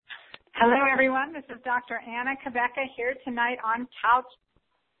Hello, everyone. This is Dr. Anna Kabeka here tonight on Couch,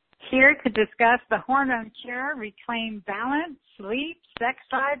 here to discuss the hormone cure, reclaim balance, sleep, sex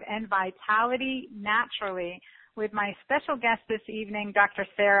drive, and vitality naturally with my special guest this evening, Dr.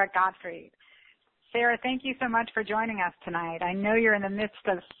 Sarah Gottfried. Sarah, thank you so much for joining us tonight. I know you're in the midst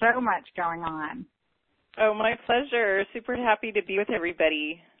of so much going on. Oh, my pleasure. Super happy to be with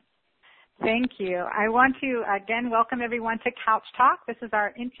everybody. Thank you. I want to, again, welcome everyone to Couch Talk. This is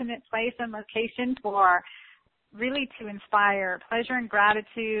our intimate place and location for really to inspire pleasure and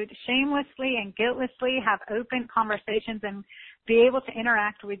gratitude, shamelessly and guiltlessly have open conversations and be able to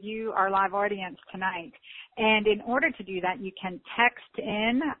interact with you, our live audience tonight. And in order to do that, you can text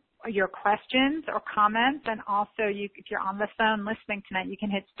in your questions or comments, and also if you're on the phone listening tonight, you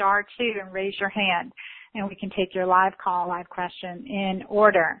can hit *2 and raise your hand, and we can take your live call, live question in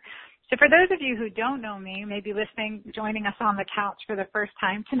order. So for those of you who don't know me, maybe listening, joining us on the couch for the first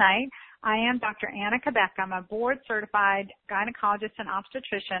time tonight, I am Dr. Anna Kabeka. I'm a board-certified gynecologist and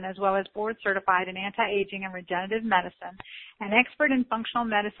obstetrician, as well as board-certified in anti-aging and regenerative medicine, an expert in functional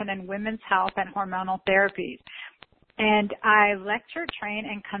medicine and women's health and hormonal therapies. And I lecture, train,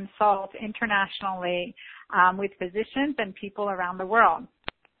 and consult internationally with physicians and people around the world.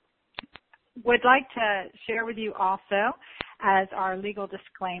 Would like to share with you also, as our legal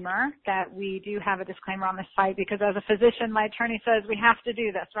disclaimer, that we do have a disclaimer on the site because as a physician, my attorney says we have to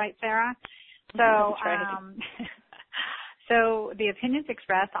do this, right, Sarah? So, so the opinions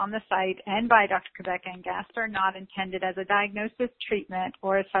expressed on the site and by Dr. Kabeka and guests are not intended as a diagnosis, treatment,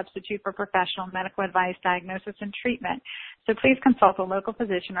 or a substitute for professional medical advice, diagnosis, and treatment. So please consult a local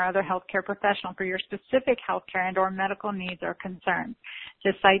physician or other healthcare professional for your specific healthcare and or medical needs or concerns.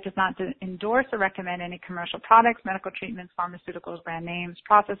 This site does not endorse or recommend any commercial products, medical treatments, pharmaceuticals, brand names,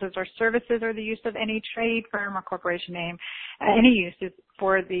 processes, or services, or the use of any trade, firm, or corporation name. Any use is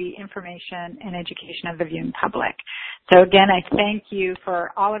for the information and education of the viewing public. So again, I thank you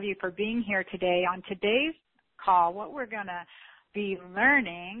for all of you for being here today. On today's call, what we're going to be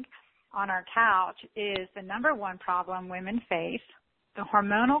learning on our couch is the number one problem women face, the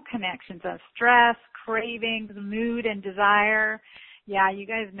hormonal connections of stress, cravings, mood, and desire. Yeah, you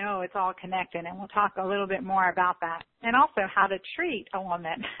guys know it's all connected, and we'll talk a little bit more about that. And also how to treat a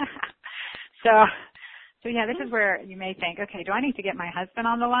woman. So yeah, this is where you may think, okay, do I need to get my husband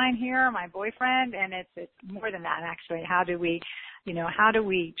on the line here, or my boyfriend? And it's more than that, actually. How do we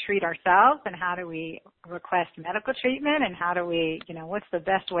treat ourselves, and how do we request medical treatment, and how do we, what's the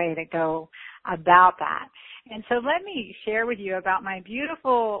best way to go about that? And so let me share with you about my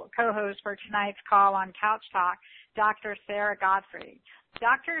beautiful co-host for tonight's call on Couch Talk, Dr. Sarah Gottfried.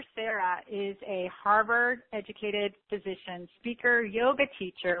 Dr. Sarah is a Harvard-educated physician, speaker, yoga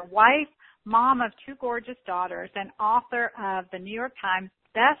teacher, wife, mom of 2 gorgeous daughters, and author of the New York Times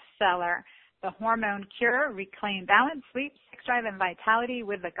bestseller, The Hormone Cure, Reclaim Balance, Sleep, Sex Drive, and Vitality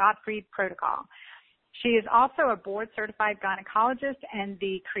with the Gottfried Protocol. She is also a board-certified gynecologist and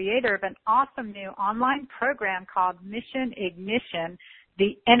the creator of an awesome new online program called Mission Ignition,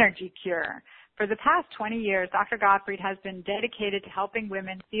 The Energy Cure. For the past 20 years, Dr. Gottfried has been dedicated to helping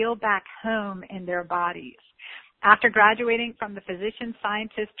women feel back home in their bodies. After graduating from the Physician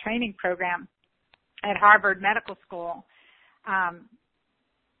Scientist Training Program at Harvard Medical School and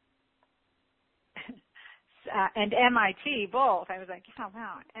MIT, both, I was like, oh,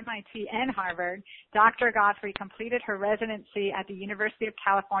 wow, MIT and Harvard, Dr. Gottfried completed her residency at the University of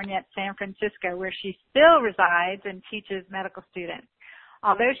California at San Francisco, where she still resides and teaches medical students.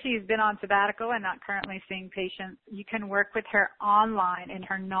 Although she's been on sabbatical and not currently seeing patients, you can work with her online in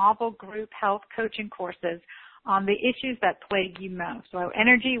her novel group health coaching courses on the issues that plague you most, low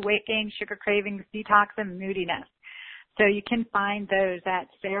energy, weight gain, sugar cravings, detox, and moodiness. So you can find those at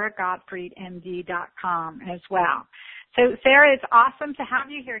sarahgottfriedmd.com as well. So Sarah, it's awesome to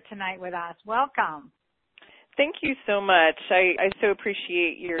have you here tonight with us. Welcome. Thank you so much. I so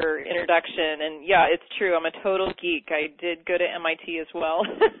appreciate your introduction. And yeah, it's true. I'm a total geek. I did go to MIT as well.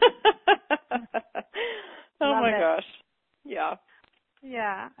 Oh my gosh. Yeah.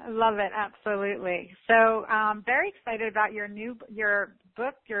 Yeah, I love it. Absolutely. So very excited about your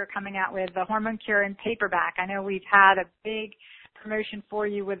book you're coming out with, The Hormone Cure in paperback. I know we've had a big promotion for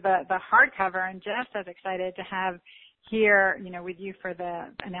you with the hardcover, and just as excited to have here, with you for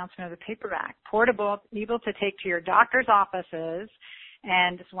the announcement of the paperback. Portable, able to take to your doctor's offices.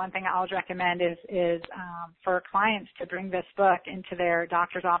 And just one thing I always recommend is for clients to bring this book into their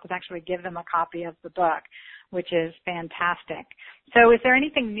doctor's office, actually give them a copy of the book, which is fantastic. So is there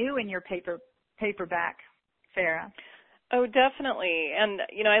anything new in your paperback, Sarah? Oh, definitely. And,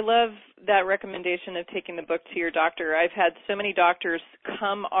 I love that recommendation of taking the book to your doctor. I've had so many doctors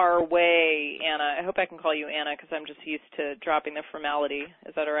come our way, Anna. I hope I can call you Anna because I'm just used to dropping the formality.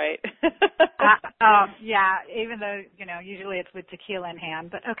 Is that all right? Yeah, even though, usually it's with tequila in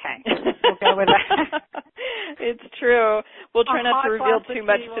hand, but okay. We'll go with that. It's true. We'll try not to reveal too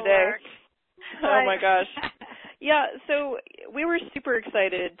much today. Right. Oh, my gosh. Yeah, so we were super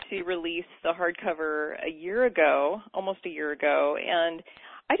excited to release the hardcover almost a year ago, and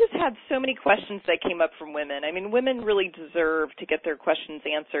I just had so many questions that came up from women. I mean, women really deserve to get their questions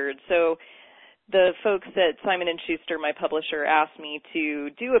answered. So the folks at Simon & Schuster, my publisher, asked me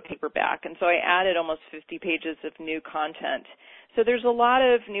to do a paperback, and so I added almost 50 pages of new content. So there's a lot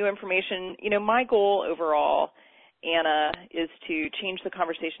of new information. My goal overall, Anna, is to change the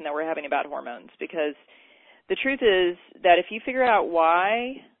conversation that we're having about hormones, because the truth is that if you figure out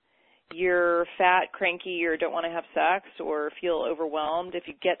why you're fat, cranky, or don't want to have sex or feel overwhelmed, if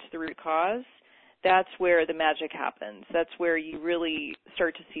you get to the root cause, that's where the magic happens. That's where you really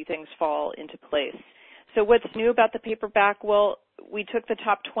start to see things fall into place. So what's new about the paperback? Well, we took the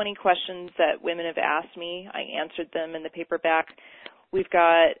top 20 questions that women have asked me. I answered them in the paperback. We've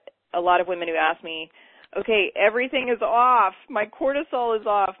got a lot of women who ask me, okay, everything is off. My cortisol is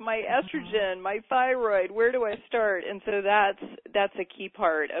off. My estrogen, my thyroid. Where do I start? And so that's a key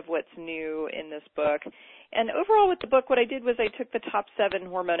part of what's new in this book. And overall with the book, what I did was I took the top 7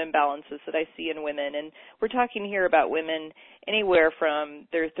 hormone imbalances that I see in women. And we're talking here about women anywhere from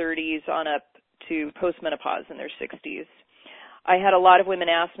their 30s on up to postmenopause in their 60s. I had a lot of women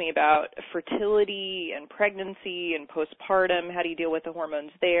ask me about fertility and pregnancy and postpartum. How do you deal with the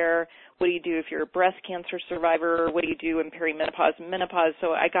hormones there? What do you do if you're a breast cancer survivor? What do you do in perimenopause and menopause?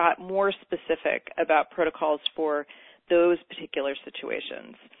 So I got more specific about protocols for those particular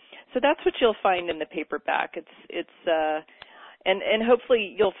situations. So that's what you'll find in the paperback. And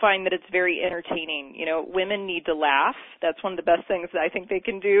hopefully you'll find that it's very entertaining. Women need to laugh. That's one of the best things that I think they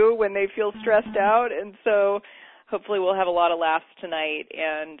can do when they feel stressed out. And so hopefully we'll have a lot of laughs tonight,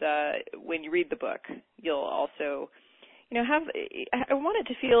 and when you read the book, you'll also, I want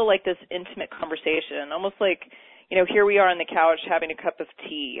it to feel like this intimate conversation, almost like, here we are on the couch having a cup of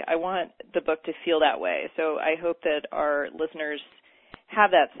tea. I want the book to feel that way, so I hope that our listeners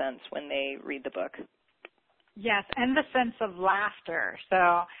have that sense when they read the book. Yes, and the sense of laughter.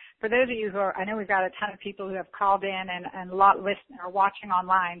 So for those of you I know we've got a ton of people who have called in and a lot listen or watching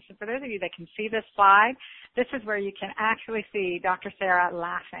online. So for those of you that can see this slide, this is where you can actually see Dr. Sarah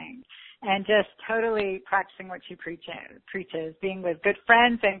laughing and just totally practicing what she preaches, being with good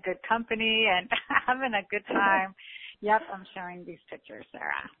friends and good company and having a good time. Yep, I'm showing these pictures,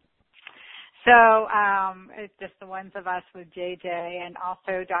 Sarah. So it's just the ones of us with JJ and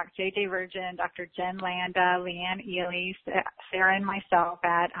also Dr. JJ Virgin, Dr. Jen Landa, Leanne Ely, Sarah and myself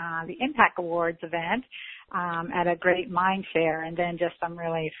at the Impact Awards event at a great mind share, and then just some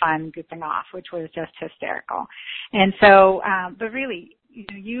really fun goofing off, which was just hysterical. And so, but really,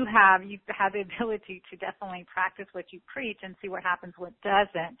 you have the ability to definitely practice what you preach and see what happens, what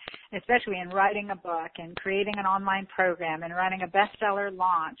doesn't, especially in writing a book and creating an online program and running a bestseller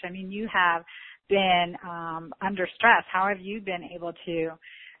launch. I mean, you have been under stress. How have you been able to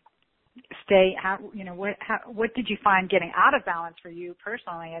stay out, what did you find getting out of balance for you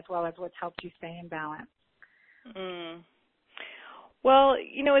personally, as well as what's helped you stay in balance? Well,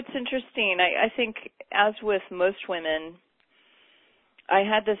 it's interesting. I think as with most women, I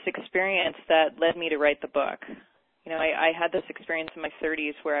had this experience that led me to write the book. I had this experience in my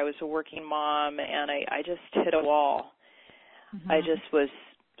 30s where I was a working mom, and I just hit a wall. Mm-hmm. I just was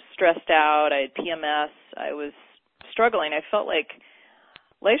stressed out. I had PMS. I was struggling. I felt like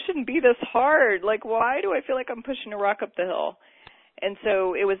life shouldn't be this hard. Like, why do I feel like I'm pushing a rock up the hill? And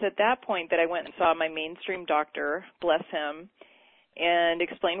so it was at that point that I went and saw my mainstream doctor, bless him, and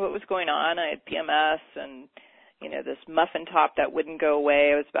explained what was going on. I had PMS and this muffin top that wouldn't go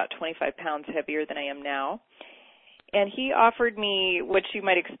away. I was about 25 pounds heavier than I am now. And he offered me what you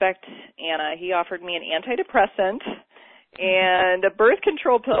might expect, Anna. He offered me an antidepressant and a birth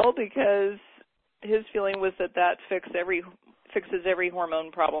control pill because his feeling was that fixes every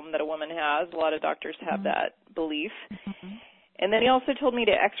hormone problem that a woman has. A lot of doctors have that belief. And then he also told me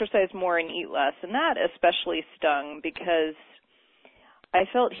to exercise more and eat less. And that especially stung because I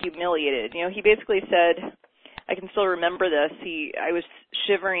felt humiliated. He basically said, I can still remember this. I was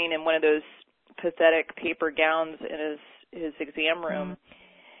shivering in one of those pathetic paper gowns in his exam room,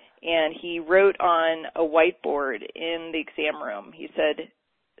 and he wrote on a whiteboard in the exam room. He said,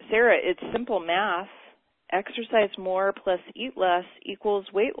 Sarah, it's simple math. Exercise more plus eat less equals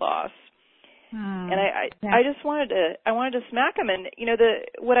weight loss. And I just wanted to smack him. And,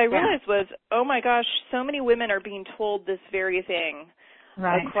 what I realized was, oh my gosh, so many women are being told this very thing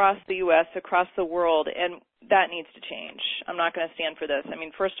across the U.S., across the world, and that needs to change. I'm not going to stand for this. I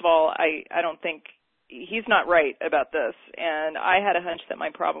mean, first of all, I don't think he's not right about this. And I had a hunch that my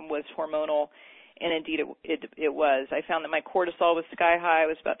problem was hormonal, and indeed it was. I found that my cortisol was sky high. It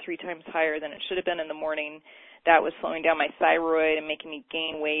was about 3 times higher than it should have been in the morning. That was slowing down my thyroid and making me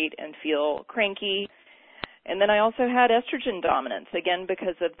gain weight and feel cranky. And then I also had estrogen dominance, again,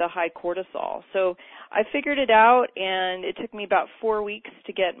 because of the high cortisol. So I figured it out, and it took me about 4 weeks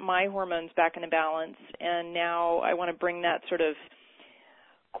to get my hormones back into balance. And now I want to bring that sort of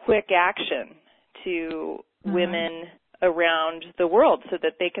quick action to women around the world so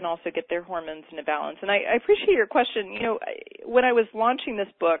that they can also get their hormones into balance. And I appreciate your question. When I was launching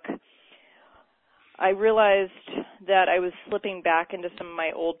this book, I realized that I was slipping back into some of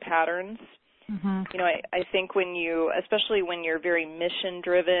my old patterns. I think especially when you're very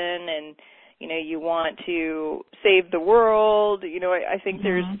mission-driven and, you want to save the world, I think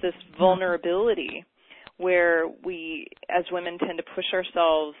there's this vulnerability where we, as women, tend to push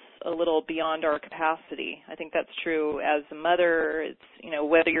ourselves a little beyond our capacity. I think that's true as a mother. It's,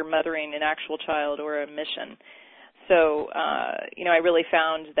 whether you're mothering an actual child or a mission. So, I really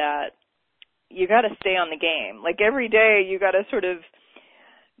found that you got to stay on the game. Like every day you got to sort of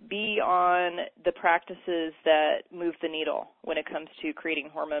be on the practices that move the needle when it comes to creating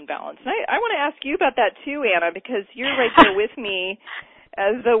hormone balance. And I want to ask you about that too, Anna, because you're right there with me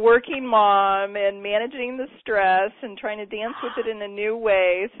as the working mom and managing the stress and trying to dance with it in a new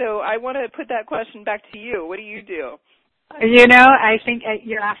way. So I want to put that question back to you. What do you do? I think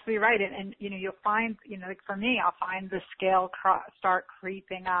you're absolutely right. And you'll find, like for me, I'll find the scale start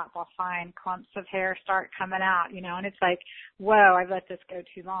creeping up. I'll find clumps of hair start coming out, and it's like, whoa, I've let this go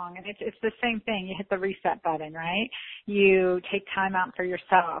too long. And it's the same thing. You hit the reset button, right? You take time out for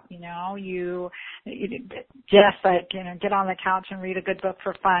yourself, you just get on the couch and read a good book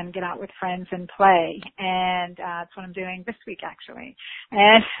for fun, get out with friends and play. And that's what I'm doing this week, actually.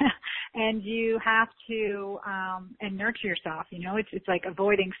 And you have to, and nurture yourself. It's like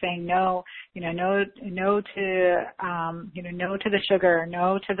avoiding saying no, no to the sugar,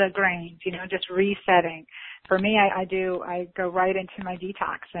 no to the grains, just resetting. For me, I go right into my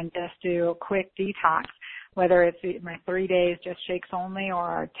detox and just do a quick detox, whether it's my 3 days just shakes only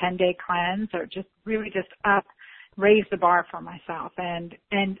or a 10-day cleanse, or just really just raise the bar for myself. And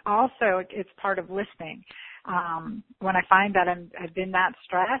also it's part of listening. When I find that I've been that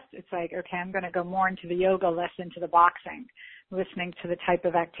stressed, it's like, okay, I'm going to go more into the yoga, less into the boxing, listening to the type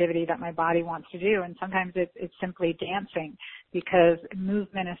of activity that my body wants to do. And sometimes it's simply dancing, because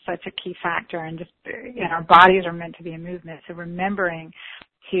movement is such a key factor, and just, our bodies are meant to be in movement. So remembering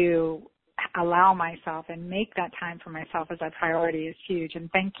to allow myself and make that time for myself as a priority is huge. And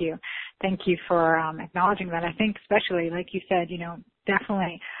thank you for acknowledging that. I think especially, like you said,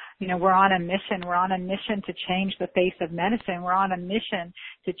 definitely, we're on a mission. We're on a mission to change the face of medicine. We're on a mission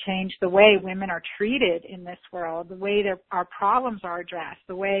to change the way women are treated in this world, the way that our problems are addressed,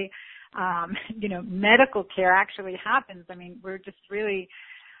 the way, medical care actually happens. I mean, we're just really,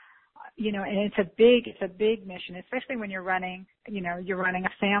 and it's a big mission, especially when you're running a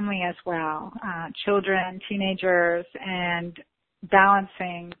family as well, children, teenagers, and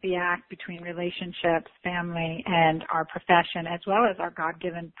balancing the act between relationships, family, and our profession, as well as our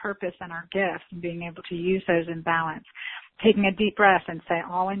God-given purpose and our gifts, and being able to use those in balance. Taking a deep breath and say,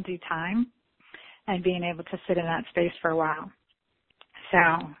 all in due time, and being able to sit in that space for a while. So,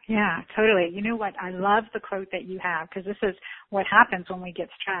 yeah, totally. You know what? I love the quote that you have, because this is what happens when we get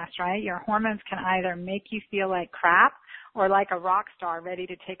stressed, right? Your hormones can either make you feel like crap or like a rock star ready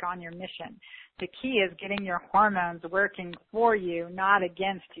to take on your mission. The key is getting your hormones working for you, not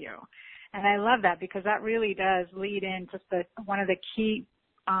against you. And I love that, because that really does lead into one of the key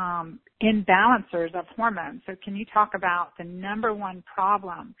imbalancers of hormones. So can you talk about the number one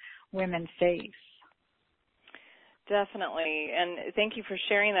problem women face? Definitely, and thank you for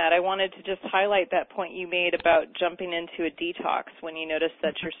sharing that. I wanted to just highlight that point you made about jumping into a detox when you notice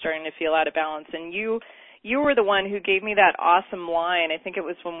that you're starting to feel out of balance. And you were the one who gave me that awesome line. I think it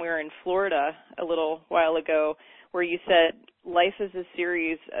was when we were in Florida a little while ago, where you said, life is a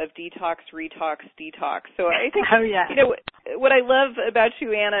series of detox, retox, detox. So I think, what I love about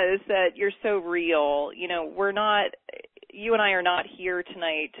you, Anna, is that you're so real. You and I are not here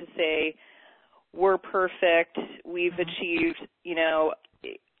tonight to say, we're perfect, we've achieved,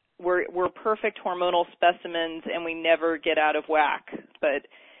 we're perfect hormonal specimens and we never get out of whack. But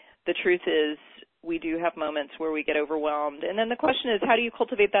the truth is, we do have moments where we get overwhelmed. And then the question is, how do you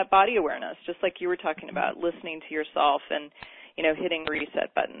cultivate that body awareness, just like you were talking about, listening to yourself and, hitting the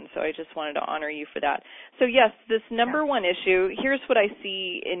reset button. So I just wanted to honor you for that. So, yes, this number one issue, here's what I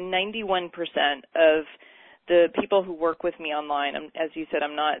see in 91% of the people who work with me online. As you said,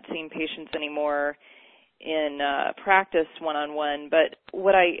 I'm not seeing patients anymore in practice one-on-one, but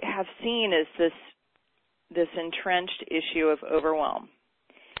what I have seen is this entrenched issue of overwhelm.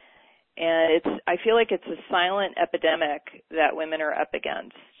 And I feel like it's a silent epidemic that women are up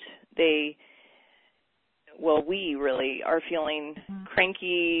against. We really are feeling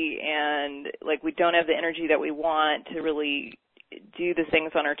cranky and like we don't have the energy that we want to really do the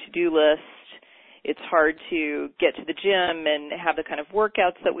things on our to-do list. It's hard to get to the gym and have the kind of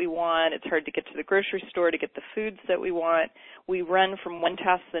workouts that we want. It's hard to get to the grocery store to get the foods that we want. We run from one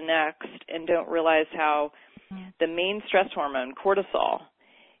task to the next and don't realize how the main stress hormone, cortisol,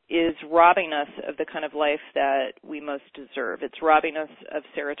 is robbing us of the kind of life that we most deserve. It's robbing us of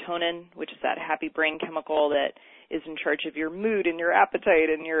serotonin, which is that happy brain chemical that is in charge of your mood and your appetite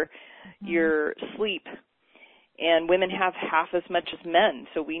and your sleep. And women have half as much as men,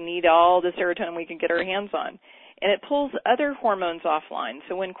 so we need all the serotonin we can get our hands on. And it pulls other hormones offline.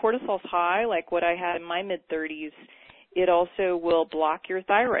 So when cortisol's high, like what I had in my mid-30s, it also will block your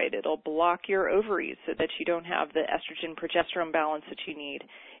thyroid. It'll block your ovaries so that you don't have the estrogen-progesterone balance that you need.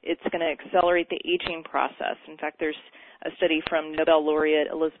 It's going to accelerate the aging process. In fact, there's a study from Nobel laureate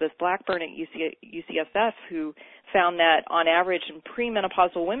Elizabeth Blackburn at UCSF who found that on average in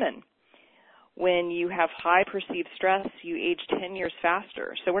premenopausal women, when you have high perceived stress, you age 10 years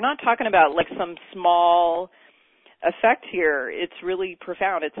faster. So we're not talking about like some small effect here. It's really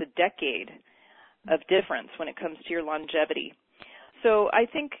profound. It's a decade of difference when it comes to your longevity. So I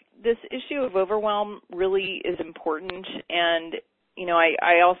think this issue of overwhelm really is important. And,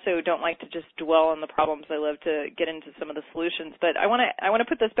 I also don't like to just dwell on the problems. I love to get into some of the solutions. But I want to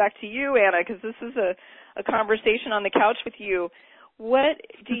put this back to you, Anna, because this is a conversation on the couch with you. What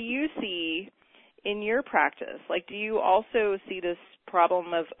do you see in your practice? Like, do you also see this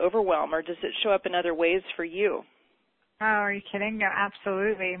problem of overwhelm, or does it show up in other ways for you? Oh, are you kidding? No,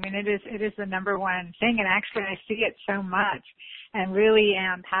 absolutely. I mean, it is the number one thing, and actually I see it so much and really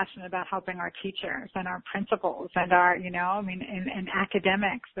am passionate about helping our teachers and our principals and our, and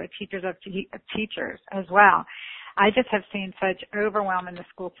academics, the teachers of teachers as well. I just have seen such overwhelm in the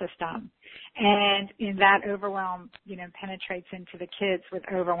school system, and in that overwhelm, penetrates into the kids with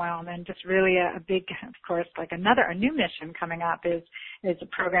overwhelm, and just really a big, of course, like a new mission coming up is a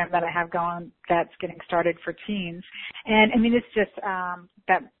program that I have going that's getting started for teens, and I mean it's just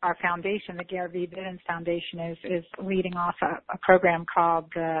that our foundation, the Gary V. Bivens Foundation, is leading off a program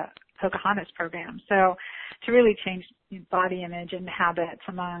called the Pocahontas program. So to really change body image and habits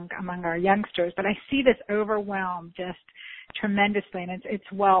among our youngsters. But I see this overwhelm just tremendously, and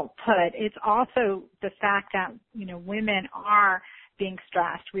it's well put. It's also the fact that, women are being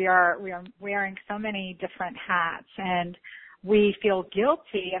stressed. We are wearing so many different hats, and we feel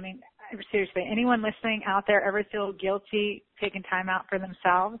guilty. I mean, seriously, anyone listening out there ever feel guilty taking time out for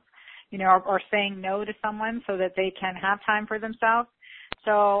themselves, or saying no to someone so that they can have time for themselves?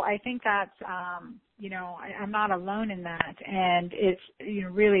 So I think that's, I'm not alone in that, and it's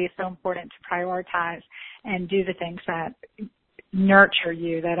really so important to prioritize and do the things that nurture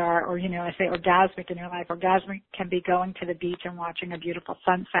you, that are, I say orgasmic in your life. Orgasmic can be going to the beach and watching a beautiful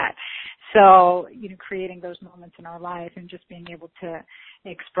sunset. So, creating those moments in our life and just being able to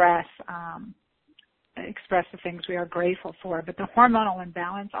express the things we are grateful for. But the hormonal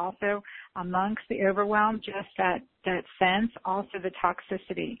imbalance also amongst the overwhelm, just that sense, also the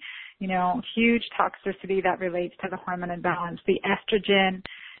toxicity, huge toxicity that relates to the hormone imbalance, the estrogen,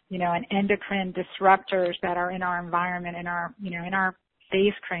 and endocrine disruptors that are in our environment, in our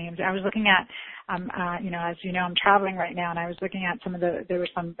face creams. I was looking at, as you know, I'm traveling right now, and I was looking at there was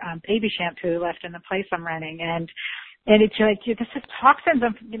some baby shampoo left in the place I'm renting, and it's like, this is toxins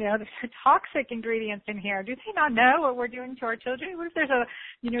of, there's toxic ingredients in here. Do they not know what we're doing to our children? What if there's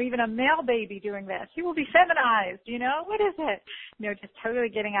even a male baby doing this? He will be feminized, what is it? Just totally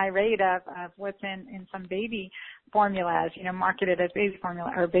getting irate of what's in some baby formulas, marketed as baby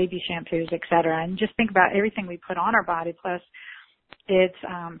formula or baby shampoos, et cetera. And just think about everything we put on our body, plus its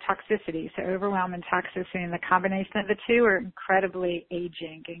toxicity. So overwhelm and toxicity, and the combination of the two are incredibly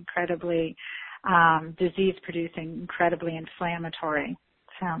aging, incredibly disease-producing, incredibly inflammatory.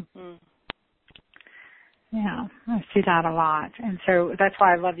 So, Yeah, I see that a lot. And so that's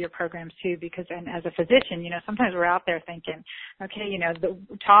why I love your programs too, because, and as a physician, sometimes we're out there thinking, okay, the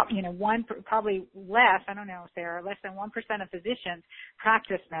top, probably less, I don't know, Sarah, less than 1% of physicians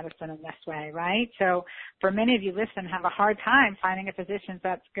practice medicine in this way, right? So for many of you listening, have a hard time finding a physician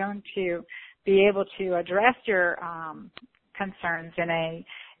that's going to be able to address your concerns in a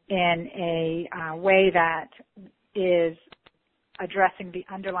way that is addressing the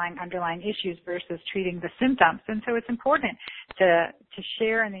underlying issues versus treating the symptoms. And so it's important to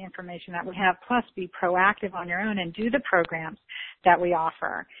share in the information that we have, plus be proactive on your own and do the programs that we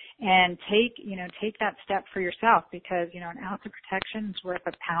offer, and take that step for yourself, because an ounce of protection is worth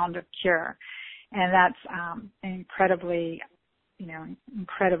a pound of cure. And that's incredibly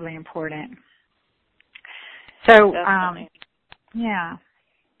important. So yeah.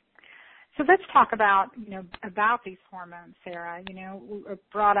 So let's talk about these hormones, Sarah. We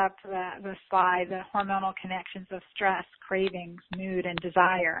brought up the slide, the hormonal connections of stress, cravings, mood, and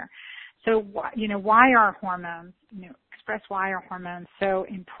desire. So, why are hormones, express why are hormones so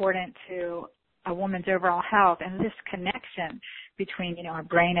important to a woman's overall health, and this connection between, our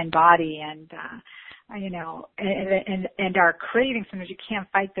brain and body and our cravings. Sometimes you can't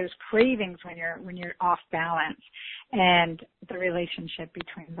fight those cravings when you're off balance, and the relationship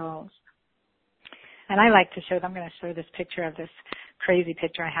between those. And I like to I'm going to show this picture of this crazy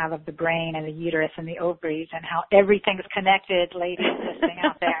picture I have of the brain and the uterus and the ovaries, and how everything's connected, ladies listening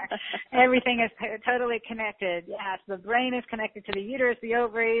out there. Everything is totally connected. Yes, the brain is connected to the uterus, the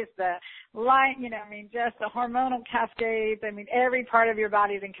ovaries, the light, just the hormonal cascades. Every part of your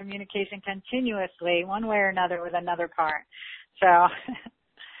body is in communication continuously, one way or another, with another part. So.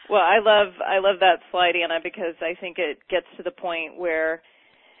 Well, I love that slide, Anna, because I think it gets to the point where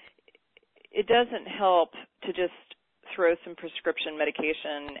it doesn't help to just throw some prescription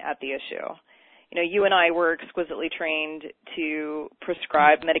medication at the issue. You and I were exquisitely trained to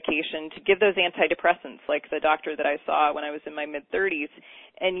prescribe medication, to give those antidepressants, like the doctor that I saw when I was in my mid-30s,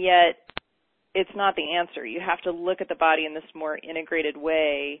 and yet it's not the answer. You have to look at the body in this more integrated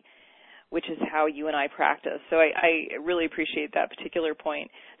way, which is how you and I practice. So I really appreciate that particular point.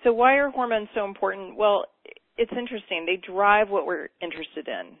 So why are hormones so important? Well, it's interesting. They drive what we're interested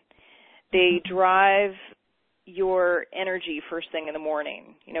in. They drive your energy first thing in the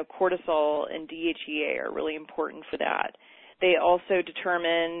morning. Cortisol and DHEA are really important for that. They also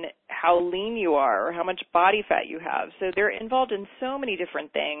determine how lean you are or how much body fat you have. So they're involved in so many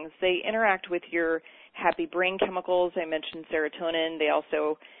different things. They interact with your happy brain chemicals. I mentioned serotonin. They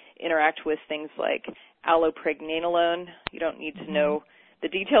also interact with things like allopregnanolone. You don't need to know the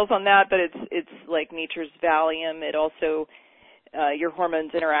details on that, but it's like nature's Valium. It also your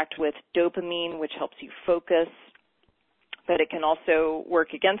hormones interact with dopamine, which helps you focus, but it can also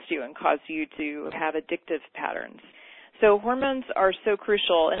work against you and cause you to have addictive patterns. So hormones are so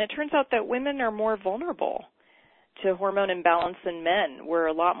crucial, and it turns out that women are more vulnerable to hormone imbalance than men. We're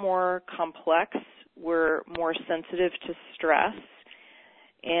a lot more complex. We're more sensitive to stress.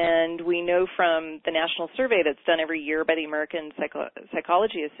 And we know from the national survey that's done every year by the American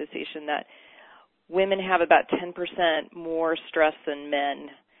Psychology Association that women have about 10% more stress than men,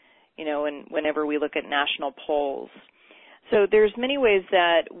 and whenever we look at national polls. So there's many ways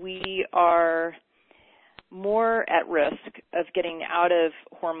that we are more at risk of getting out of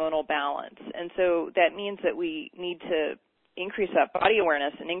hormonal balance. And so that means that we need to increase that body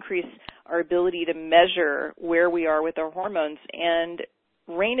awareness and increase our ability to measure where we are with our hormones and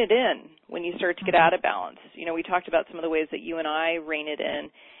rein it in when you start to get out of balance. We talked about some of the ways that you and I rein it in.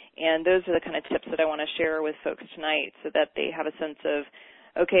 And those are the kind of tips that I want to share with folks tonight, so that they have a sense of,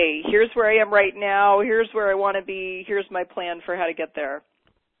 okay, here's where I am right now, here's where I want to be, here's my plan for how to get there.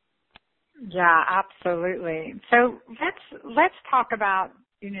 Yeah, absolutely. So let's talk about,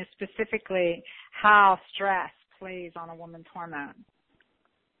 specifically how stress plays on a woman's hormone.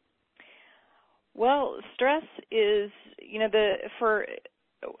 Well, stress is,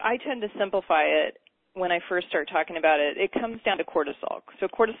 I tend to simplify it. When I first start talking about it, it comes down to cortisol. So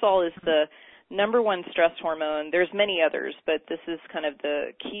cortisol is the number one stress hormone. There's many others, but this is kind of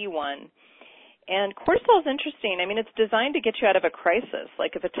the key one. And cortisol is interesting. It's designed to get you out of a crisis,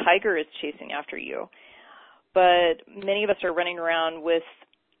 like if a tiger is chasing after you. But many of us are running around with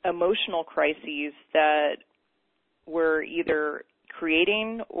emotional crises that we're either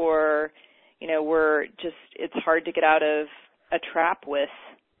creating or, it's hard to get out of a trap with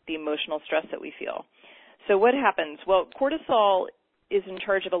the emotional stress that we feel. So what happens? Well, cortisol is in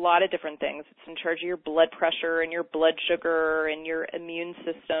charge of a lot of different things. It's in charge of your blood pressure and your blood sugar and your immune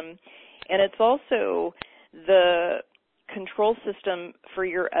system. And it's also the control system for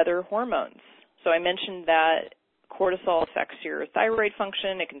your other hormones. So I mentioned that cortisol affects your thyroid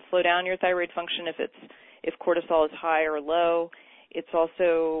function. It can slow down your thyroid function if cortisol is high or low. It's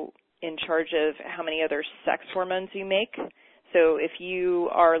also in charge of how many other sex hormones you make. So if you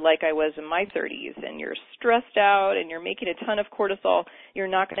are like I was in my 30s and you're stressed out and you're making a ton of cortisol, you're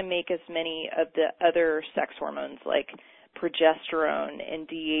not going to make as many of the other sex hormones like progesterone and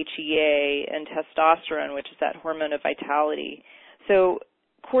DHEA and testosterone, which is that hormone of vitality. So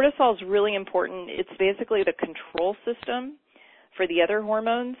cortisol is really important. It's basically the control system for the other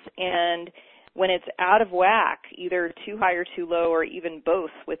hormones, and when it's out of whack, either too high or too low or even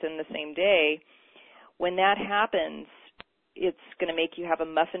both within the same day, when that happens, it's going to make you have a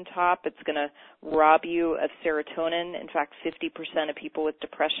muffin top. It's going to rob you of serotonin. In fact, 50% of people with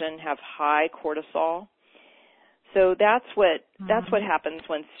depression have high cortisol. So that's what happens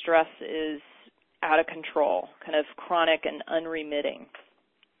when stress is out of control, kind of chronic and unremitting.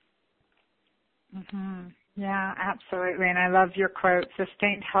 Mm-hmm. Yeah, absolutely. And I love your quote,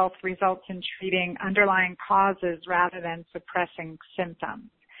 sustained health results in treating underlying causes rather than suppressing symptoms.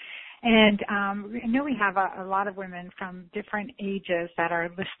 And I know we have a lot of women from different ages that are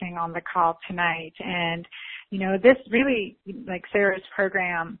listening on the call tonight. And, you know, this really, like Sarah's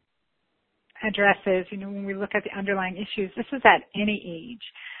program addresses, you know, when we look at the underlying issues, this is at any age.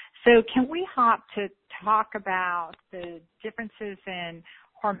 So can we hop to talk about the differences in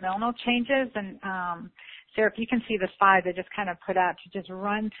hormonal changes? And Sarah, if you can see the slide I just kind of put up to just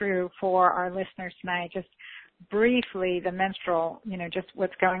run through for our listeners tonight, just briefly the menstrual, you know, just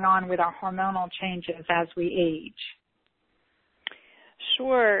what's going on with our hormonal changes as we age.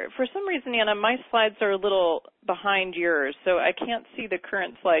 Sure. For some reason, Anna, my slides are a little behind yours, so I can't see the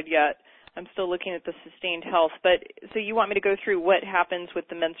current slide yet. I'm still looking at the sustained health. But so you want me to go through what happens with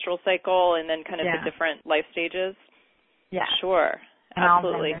the menstrual cycle and then kind of the different life stages? Yeah. Sure.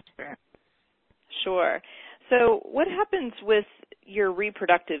 Absolutely. Sure. So what happens with your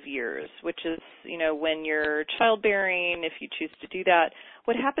reproductive years, which is, you know, when you're childbearing, if you choose to do that,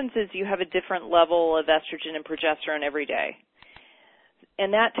 what happens is you have a different level of estrogen and progesterone every day.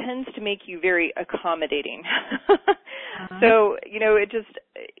 And that tends to make you very accommodating. So, you know,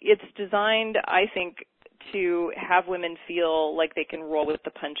 it's designed, I think, to have women feel like they can roll with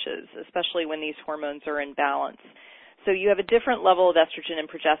the punches, especially when these hormones are in balance. So you have a different level of estrogen and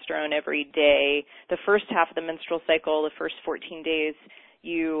progesterone every day. The first half of the menstrual cycle, the first 14 days,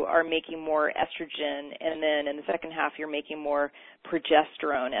 you are making more estrogen, and then in the second half you're making more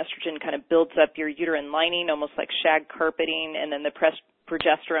progesterone. Estrogen kind of builds up your uterine lining, almost like shag carpeting, and then the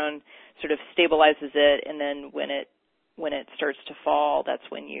progesterone sort of stabilizes it, and then when it starts to fall, that's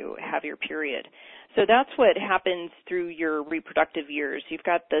when you have your period. So that's what happens through your reproductive years. You've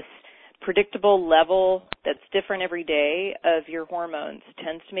got this predictable level that's different every day of your hormones. It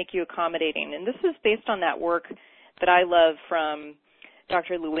tends to make you accommodating. And this is based on that work that I love from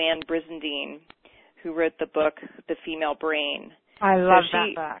Dr. Luann Brizendine, who wrote the book, The Female Brain. I love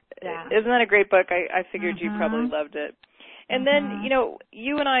that book. Yeah. Isn't that a great book? I figured you probably loved it. And then, you know,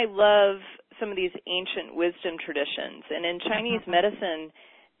 you and I love some of these ancient wisdom traditions. And in Chinese medicine,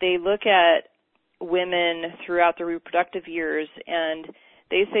 they look at women throughout the reproductive years, and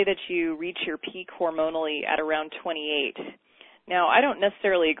they say that you reach your peak hormonally at around 28. Now, I don't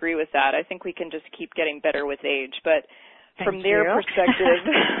necessarily agree with that. I think we can just keep getting better with age. But from their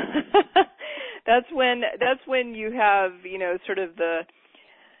perspective, that's when you have, you know, sort of the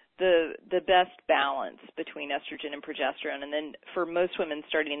best balance between estrogen and progesterone. And then for most women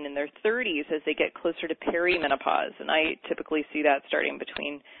starting in their 30s as they get closer to perimenopause, and I typically see that starting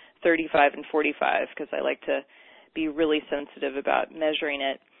between 35 and 45 because I like to be really sensitive about measuring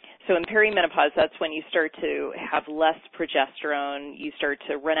it. So in perimenopause, that's when you start to have less progesterone. You start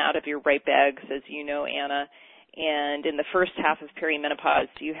to run out of your ripe eggs, as you know, Anna. And in the first half of perimenopause,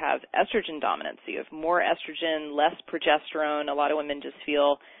 you have estrogen dominance. So you have more estrogen, less progesterone. A lot of women just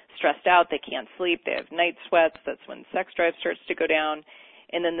feel stressed out. They can't sleep. They have night sweats. That's when sex drive starts to go down.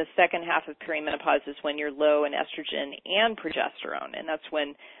 And then the second half of perimenopause is when you're low in estrogen and progesterone. And that's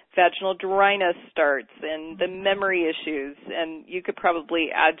when vaginal dryness starts and the memory issues. And you could probably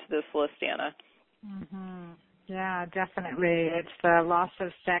add to this list, Anna. Mm-hmm. Yeah, definitely. It's the loss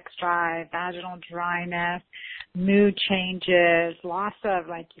of sex drive, vaginal dryness, mood changes, loss of,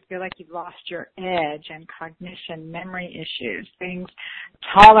 like, you feel like you've lost your edge, and cognition, memory issues, things.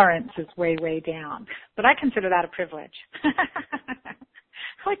 Tolerance is way, way down. But I consider that a privilege.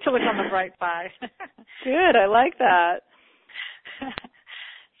 I like to look on the bright side. Good. I like that.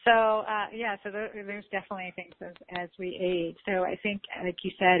 So, so there's definitely things as we age. So I think, like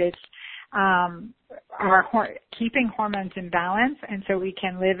you said, it's keeping hormones in balance, and so we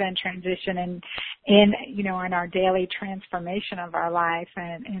can live and transition in our daily transformation of our life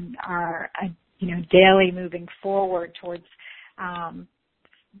and our daily moving forward towards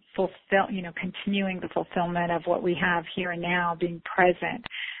continuing the fulfillment of what we have here and now, being present.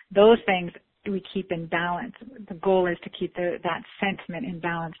 Those things we keep in balance. The goal is to keep that sentiment in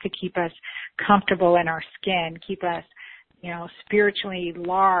balance, to keep us comfortable in our skin, keep us spiritually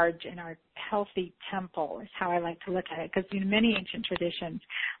large in our healthy temple is how I like to look at it. Because many ancient traditions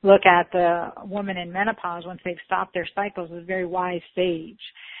look at the woman in menopause once they've stopped their cycles as a very wise sage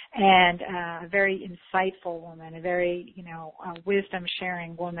and a very insightful woman, a very,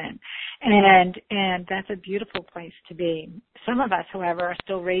 wisdom-sharing woman. And that's a beautiful place to be. Some of us, however, are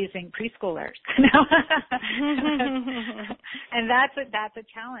still raising preschoolers. And that's a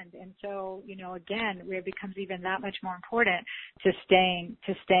challenge. And so, again, it becomes even that much more important to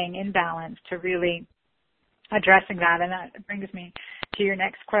staying in balance, to really addressing that. And that brings me to your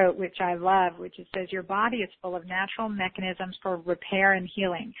next quote, which I love, which it says, your body is full of natural mechanisms for repair and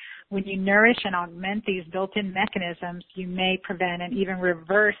healing. When you nourish and augment these built-in mechanisms, you may prevent and even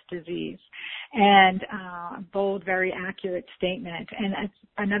reverse disease. And bold, very accurate statement. And it's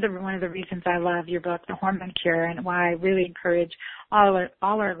another one of the reasons I love your book, The Hormone Cure, and why I really encourage all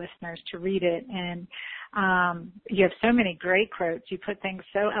our listeners to read it. And you have so many great quotes. You put things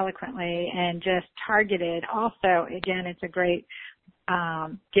so eloquently and just targeted. Also, again, it's a great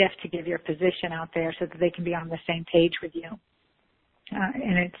gift to give your physician out there so that they can be on the same page with you.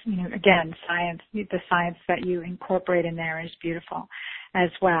 And it's, again, science, the science that you incorporate in there is beautiful as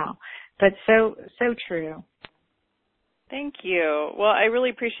well. But so true. Thank you. Well, I really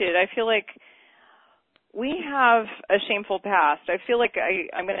appreciate it. I feel like we have a shameful past. I feel like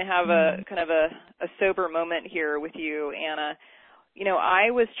I'm going to have a kind of a sober moment here with you, Anna.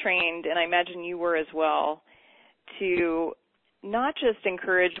 I was trained, and I imagine you were as well, to not just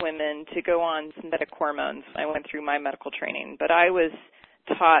encourage women to go on synthetic hormones. I went through my medical training, but I was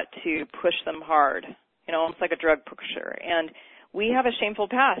taught to push them hard, almost like a drug pusher. And we have a shameful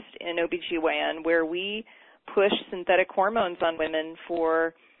past in OBGYN where we push synthetic hormones on women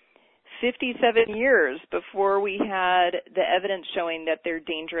for 57 years before we had the evidence showing that they're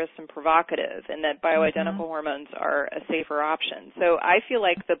dangerous and provocative and that bioidentical hormones are a safer option. So I feel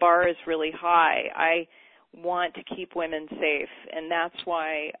like the bar is really high. I want to keep women safe, and that's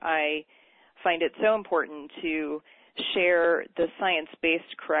why I find it so important to share the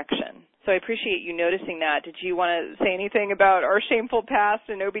science-based correction. So I appreciate you noticing that. Did you want to say anything about our shameful past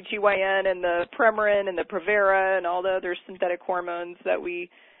in OBGYN and the Premarin and the Provera and all the other synthetic hormones that we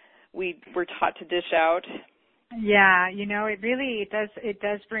were taught to dish out? Yeah, it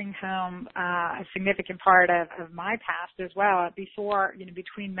does bring home a significant part of my past as well. Before,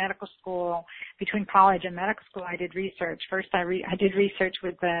 between medical school, between college and medical school, I did research. First, I did research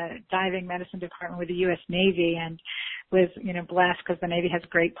with the diving medicine department with the U.S. Navy, and was, blessed because the Navy has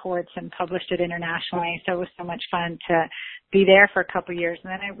great ports and published it internationally. So it was so much fun to be there for a couple of years.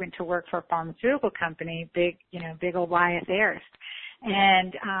 And then I went to work for a pharmaceutical company, big old Wyeth Ayers,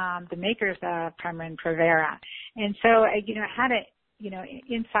 and the makers of Premarin, Provera. And so I had a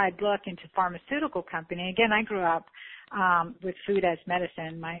inside look into pharmaceutical company. Again, I grew up with food as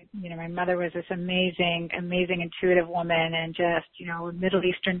medicine. My mother was this amazing intuitive woman, and just a Middle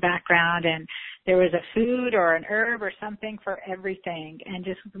Eastern background, and there was a food or an herb or something for everything, and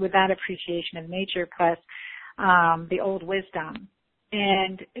just with that appreciation of nature plus the old wisdom.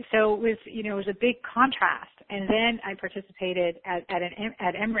 And so it was a big contrast. And then I participated at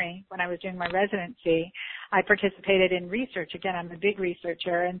Emory when I was doing my residency. I participated in research. Again, I'm a big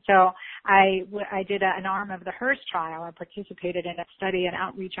researcher. And so I did an arm of the HERS trial. I participated in a study, an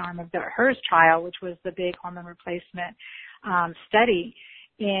outreach arm of the HERS trial, which was the big hormone replacement study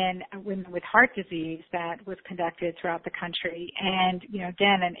in women with heart disease that was conducted throughout the country. And,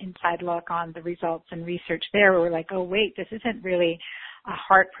 again, an inside look on the results and research there. We're like, oh, wait, this isn't really a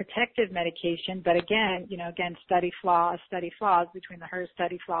heart protective medication, but again, study flaws between the HERS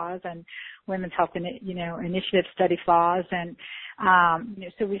study flaws and Women's Health, Initiative study flaws. And,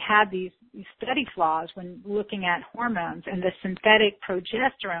 so we had these study flaws when looking at hormones and the synthetic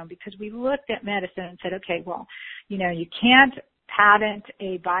progesterone, because we looked at medicine and said, okay, well, you can't patent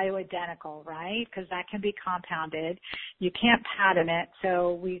a bioidentical, right? Because that can be compounded. You can't patent it.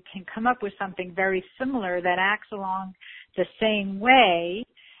 So we can come up with something very similar that acts along the same way,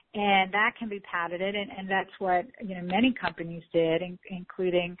 and that can be patented. And that's what, many companies did,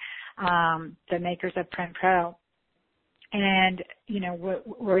 including the makers of Prem Pro. And,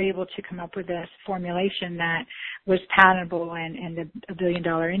 we're able to come up with this formulation that was patentable and a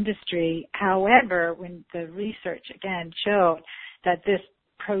billion-dollar industry. However, when the research, again, showed that this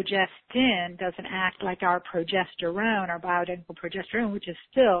progestin doesn't act like our progesterone, our bioidentical progesterone, which is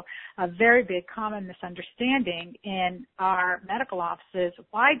still a very big common misunderstanding in our medical offices,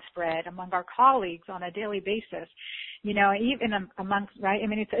 widespread among our colleagues on a daily basis. Even amongst, right? I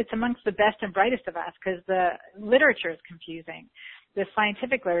mean, it's amongst the best and brightest of us because the literature is confusing. The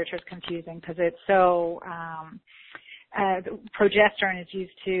scientific literature is confusing because it's so, progesterone is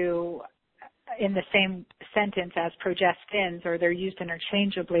used in the same sentence as progestins, or they're used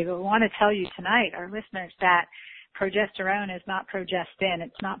interchangeably. But we want to tell you tonight, our listeners, that progesterone is not progestin,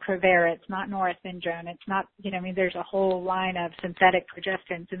 it's not Provera, it's not norethindrone, it's not, there's a whole line of synthetic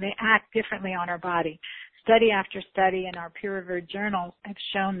progestins, and they act differently on our body. Study after study in our peer-reviewed journals have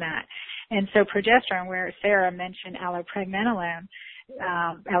shown that. And so progesterone, where Sarah mentioned allopregnanolone,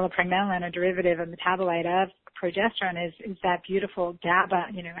 a derivative, a metabolite of progesterone, is that beautiful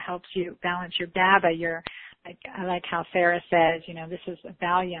GABA, helps you balance your GABA. I like how Sarah says, this is a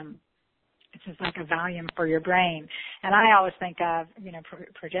Valium. This is like a Valium for your brain. And I always think of,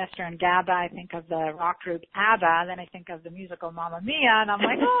 progesterone, GABA. I think of the rock group ABBA. Then I think of the musical Mamma Mia. And I'm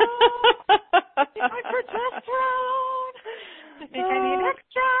like, oh, my progesterone. I think I need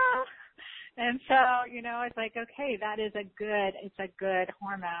extra. And so, it's like, okay, it's a good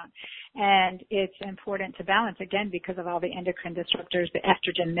hormone. And it's important to balance, again, because of all the endocrine disruptors, the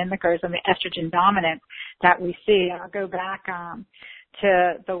estrogen mimickers, and the estrogen dominance that we see. I'll go back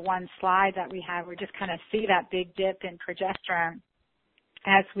to the one slide that we have. We just kind of see that big dip in progesterone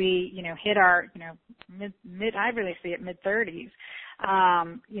as we, hit our, I really see it mid-30s.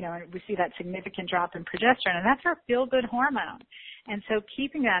 And we see that significant drop in progesterone, and that's our feel-good hormone. And so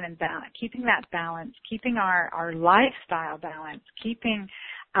keeping that in balance, keeping that balance, keeping our lifestyle balance, keeping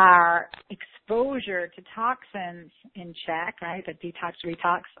our exposure to toxins in check, right? The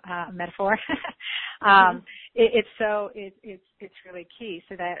detox-retox metaphor. It's really key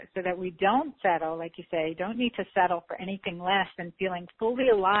so that we don't settle, like you say, don't need to settle for anything less than feeling fully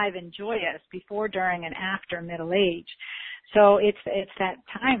alive and joyous before, during, and after middle age. So it's that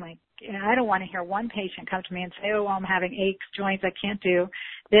time, like, I don't want to hear one patient come to me and say, oh, well, I'm having aches, joints, I can't do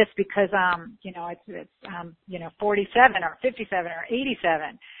this because, it's 47 or 57 or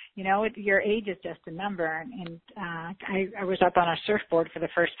 87. Your age is just a number. And I was up on a surfboard for the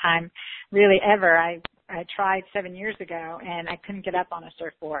first time really ever. I tried 7 years ago and I couldn't get up on a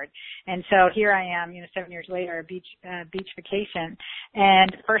surfboard. And so here I am, 7 years later, a beach vacation,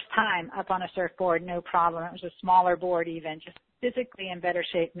 and first time up on a surfboard, no problem. It was a smaller board even, just physically in better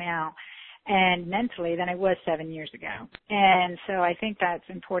shape now and mentally than I was 7 years ago. And so I think that's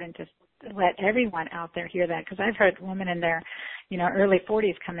important to let everyone out there hear that, because I've heard women in their, early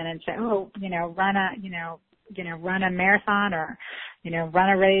 40s come in and say, oh, run a marathon or, run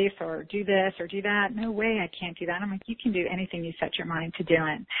a race or do this or do that. No way, I can't do that. I'm like, you can do anything you set your mind to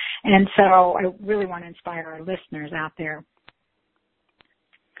doing. And so I really want to inspire our listeners out there.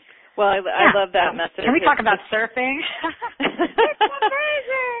 Well, I love that message. Can we talk about surfing? It's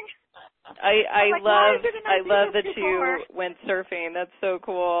amazing. I love that you went surfing. That's so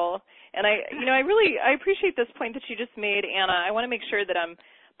cool. And I appreciate this point that you just made, Anna. I want to make sure that I'm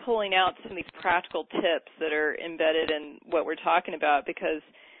pulling out some of these practical tips that are embedded in what we're talking about, because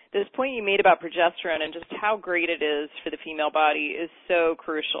this point you made about progesterone and just how great it is for the female body is so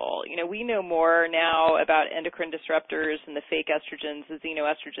crucial. We know more now about endocrine disruptors and the fake estrogens, the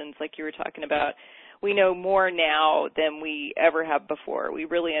xenoestrogens like you were talking about. We know more now than we ever have before. We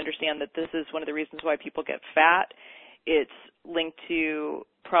really understand that this is one of the reasons why people get fat. It's linked to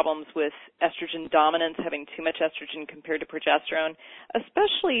problems with estrogen dominance, having too much estrogen compared to progesterone,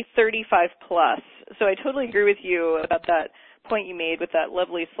 especially 35 plus. So I totally agree with you about that point you made with that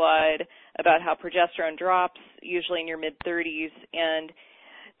lovely slide about how progesterone drops usually in your mid-30s, and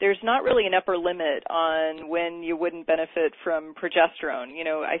there's not really an upper limit on when you wouldn't benefit from progesterone.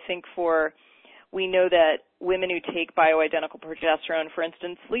 I think we know that women who take bioidentical progesterone, for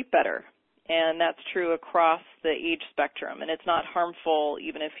instance, sleep better. And that's true across the age spectrum. And it's not harmful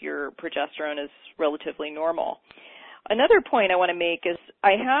even if your progesterone is relatively normal. Another point I want to make is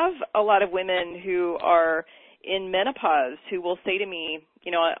I have a lot of women who are in menopause who will say to me,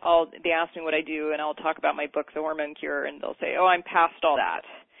 they ask me what I do, and I'll talk about my book, The Hormone Cure, and they'll say, oh, I'm past all that.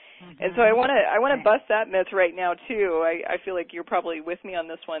 Mm-hmm. And so I want to bust that myth right now, too. I feel like you're probably with me on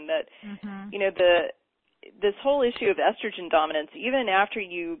this one, that, this whole issue of estrogen dominance, even after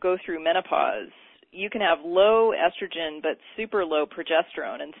you go through menopause, you can have low estrogen but super low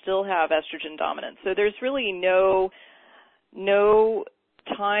progesterone and still have estrogen dominance. So there's really no no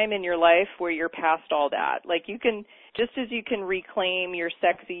time in your life where you're past all that. Like you can, just as you can reclaim your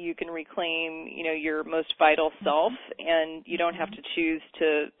sexy, you can reclaim, your most vital self, and you don't have to choose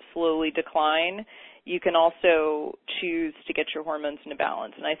to slowly decline. You can also choose to get your hormones into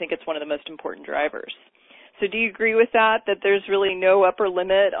balance, and I think it's one of the most important drivers. So do you agree with that there's really no upper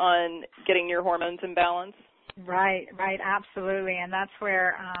limit on getting your hormones in balance? Right, absolutely. And that's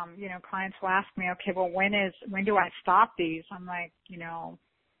where, clients will ask me, okay, well, when do I stop these? I'm like,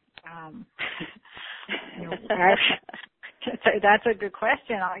 that's a good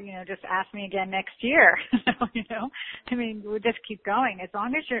question. Just ask me again next year. We'll just keep going. As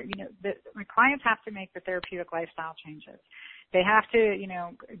long as my clients have to make the therapeutic lifestyle changes. They have to,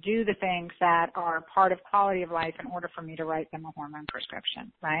 do the things that are part of quality of life in order for me to write them a hormone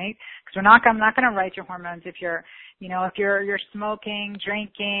prescription, right? Because I'm not going to write your hormones if you're smoking,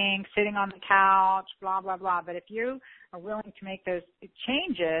 drinking, sitting on the couch, blah, blah, blah. But if you are willing to make those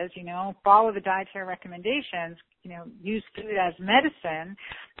changes, follow the dietary recommendations, use food as medicine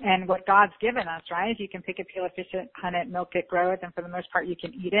and what God's given us, right? You can pick it, peel it, fish it, hunt it, milk it, grow it, and for the most part you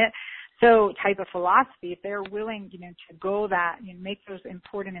can eat it. So type of philosophy, if they're willing, to go that, make those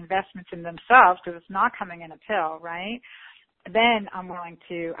important investments in themselves, because it's not coming in a pill, right? Then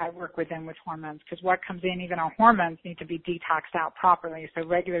I work with them with hormones, because what comes in, even our hormones need to be detoxed out properly. So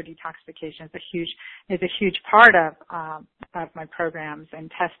regular detoxification is a huge part of my programs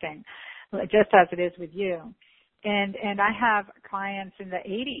and testing, just as it is with you. And I have clients in the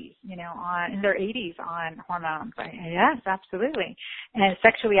 80s, in their 80s on hormones. Yes, absolutely. And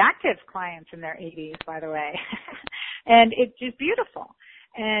sexually active clients in their 80s, by the way. And it's just beautiful.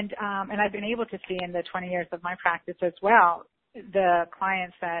 And I've been able to see in the 20 years of my practice as well, the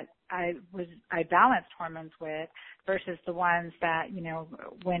clients that I balanced hormones with versus the ones that,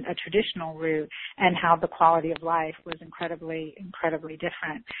 went a traditional route, and how the quality of life was incredibly, incredibly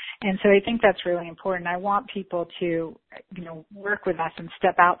different. And so I think that's really important. I want people to, work with us and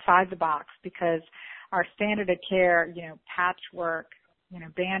step outside the box, because our standard of care, patchwork,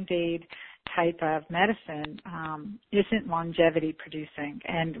 Band-Aid type of medicine isn't longevity producing,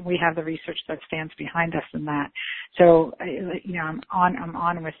 and we have the research that stands behind us in that. So, I'm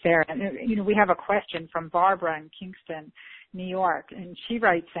on with Sarah. And, we have a question from Barbara in Kingston, New York, and she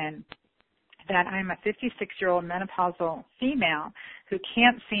writes in that I'm a 56-year-old menopausal female who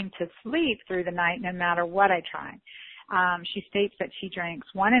can't seem to sleep through the night no matter what I try. She states that she drinks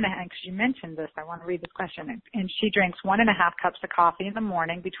 1.5, because you mentioned this, I want to read this question, and she drinks 1.5 cups of coffee in the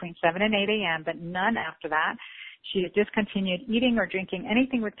morning between 7 and 8 a.m., but none after that. She has discontinued eating or drinking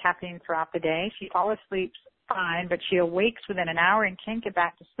anything with caffeine throughout the day. She falls asleep fine, but she awakes within an hour and can't get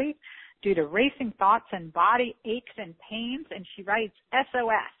back to sleep due to racing thoughts and body aches and pains, and she writes,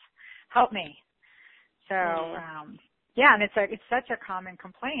 SOS, help me. So, yeah, and it's such a common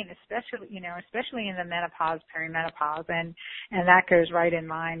complaint, especially in the menopause, perimenopause, and that goes right in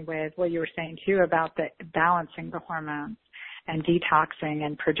line with what you were saying too about the balancing the hormones and detoxing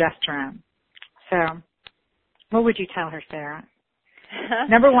and progesterone. So, what would you tell her, Sarah?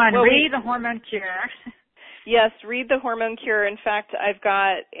 Number one, read The Hormone Cure. Yes, read The Hormone Cure. In fact, I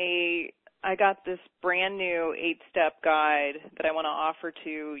got this brand new 8-step guide that I want to offer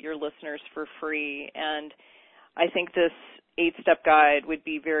to your listeners for free, and I think this 8-step guide would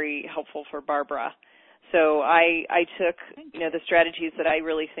be very helpful for Barbara. So I took, the strategies that I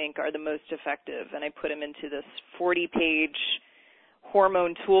really think are the most effective, and I put them into this 40-page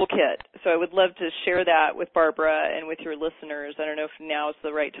hormone toolkit. So I would love to share that with Barbara and with your listeners. I don't know if now is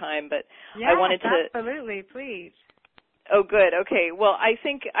the right time, but I wanted to. Absolutely, please. Oh, good. Okay. Well, I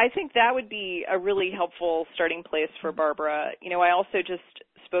think that would be a really helpful starting place for Barbara. I also just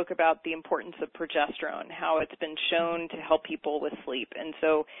spoke about the importance of progesterone, how it's been shown to help people with sleep. And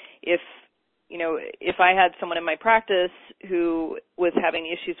so if I had someone in my practice who was having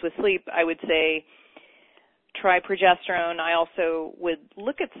issues with sleep, I would say try progesterone. I also would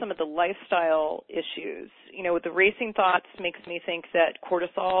look at some of the lifestyle issues. With the racing thoughts makes me think that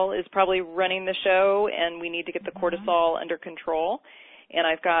cortisol is probably running the show, and we need to get the cortisol under control. And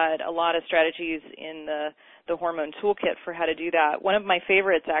I've got a lot of strategies in the hormone toolkit for how to do that. One of my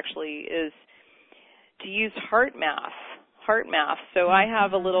favorites actually is to use heart math. So I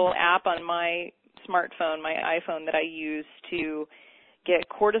have a little app on my smartphone, my iPhone, that I use to get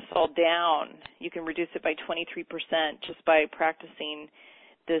cortisol down. You can reduce it by 23% just by practicing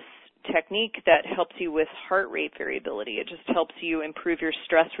this technique that helps you with heart rate variability. It just helps you improve your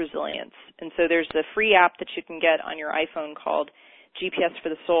stress resilience. And so there's a free app that you can get on your iPhone called GPS for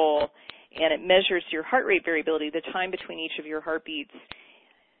the Soul, and it measures your heart rate variability, the time between each of your heartbeats,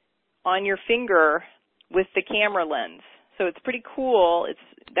 on your finger with the camera lens. So it's pretty cool.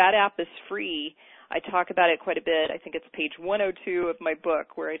 That app is free. I talk about it quite a bit. I think it's page 102 of my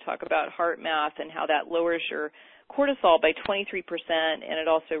book where I talk about heart math and how that lowers your cortisol by 23%, and it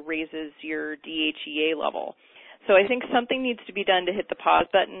also raises your DHEA level. So I think something needs to be done to hit the pause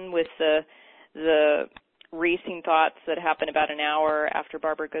button with the racing thoughts that happen about an hour after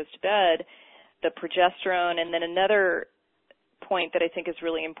Barbara goes to bed, the progesterone, and then another point that I think is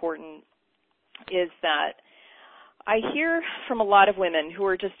really important is that I hear from a lot of women who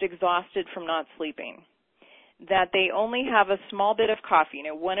are just exhausted from not sleeping that they only have a small bit of coffee,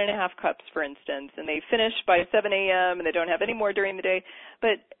 1.5 cups, for instance, and they finish by 7 a.m. and they don't have any more during the day.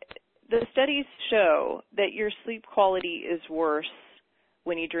 But the studies show that your sleep quality is worse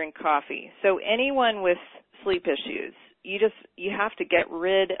when you drink coffee. So anyone with sleep issues, you have to get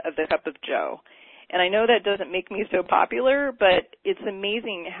rid of the cup of joe. And I know that doesn't make me so popular, but it's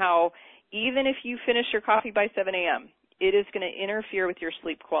amazing how even if you finish your coffee by 7 a.m., it is going to interfere with your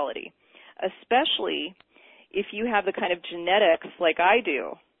sleep quality, especially if you have the kind of genetics like I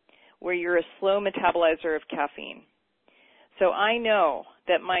do, where you're a slow metabolizer of caffeine. So I know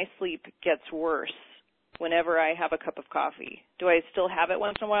that my sleep gets worse whenever I have a cup of coffee. Do I still have it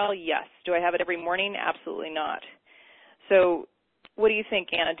once in a while? Yes. Do I have it every morning? Absolutely not. So what do you think,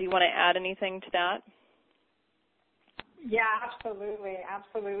 Anna? Do you want to add anything to that? Yeah, absolutely.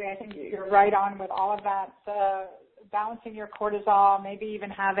 Absolutely. I think you're right on with all of that. Balancing your cortisol, maybe even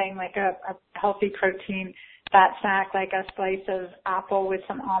having like a healthy protein fat snack, like a slice of apple with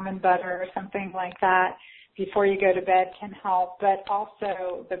some almond butter or something like that before you go to bed can help. But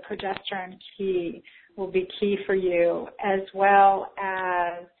also the progesterone key will be key for you, as well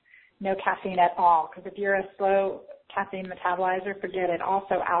as no caffeine at all. Because if you're a slow caffeine metabolizer, forget it.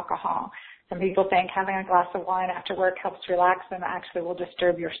 Also alcohol. Some people think having a glass of wine after work helps relax them. Actually will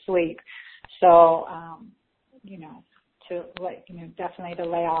disturb your sleep. So, definitely to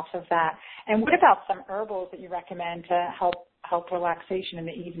lay off of that. And what about some herbals that you recommend to help relaxation in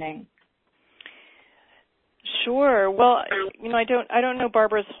the evening? Sure. Well, I don't know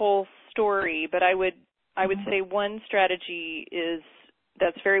Barbara's whole story, but I would say one strategy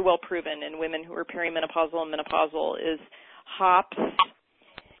that's very well proven in women who are perimenopausal and menopausal is hops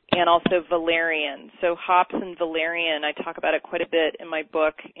and also valerian. So hops and valerian, I talk about it quite a bit in my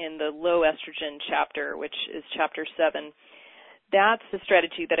book in the low estrogen chapter, which is chapter 7. That's the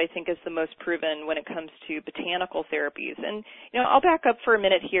strategy that I think is the most proven when it comes to botanical therapies. And, I'll back up for a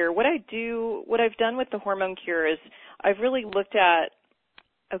minute here. What I've done with the hormone cure is I've really looked at,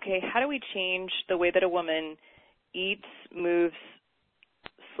 okay, how do we change the way that a woman eats, moves,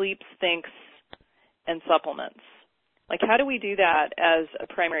 sleeps, thinks, and supplements? Like, how do we do that as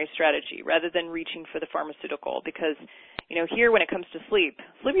a primary strategy rather than reaching for the pharmaceutical? Because, here when it comes to sleep,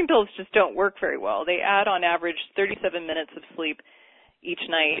 sleeping pills just don't work very well. They add on average 37 minutes of sleep each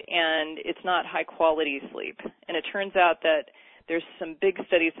night, and it's not high-quality sleep. And it turns out that there's some big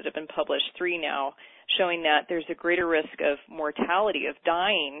studies that have been published, 3 now, showing that there's a greater risk of mortality, of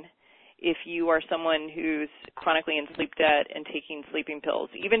dying, if you are someone who's chronically in sleep debt and taking sleeping pills.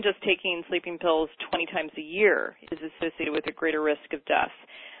 Even just taking sleeping pills 20 times a year is associated with a greater risk of death.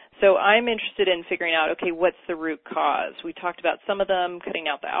 So I'm interested in figuring out, okay, what's the root cause? We talked about some of them, cutting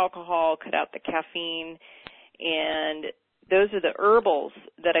out the alcohol, cut out the caffeine, and those are the herbals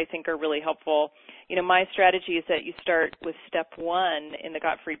that I think are really helpful. My strategy is that you start with step 1 in the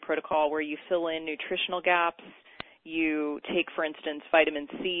Gottfried protocol where you fill in nutritional gaps. You take, for instance, vitamin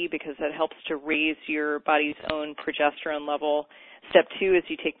C because that helps to raise your body's own progesterone level. Step 2 is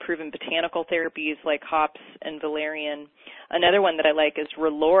you take proven botanical therapies like hops and valerian. Another one that I like is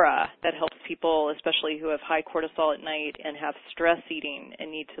Relora that helps people, especially who have high cortisol at night and have stress eating and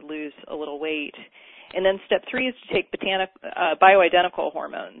need to lose a little weight. And then step 3 is to take bioidentical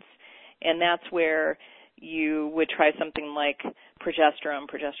hormones, and that's where you would try something like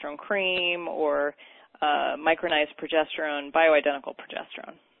progesterone cream, or micronized progesterone, bioidentical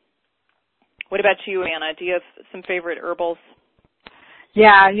progesterone. What about you, Anna? Do you have some favorite herbals?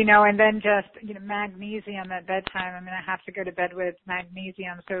 Yeah, and then just, magnesium at bedtime. I'm going to have to go to bed with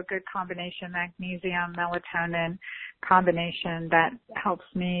magnesium, so a good combination, magnesium, melatonin combination that helps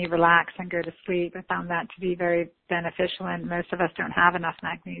me relax and go to sleep. I found that to be very beneficial, and most of us don't have enough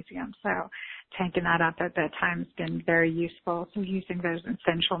magnesium, so taking that up at bedtime has been very useful. So using those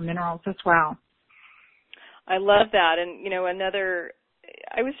essential minerals as well. I love that. And,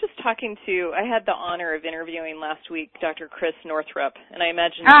 I was just I had the honor of interviewing last week Dr. Chris Northrup, and I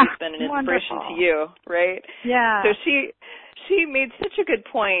imagine she's been an inspiration to you, right? Yeah. So she made such a good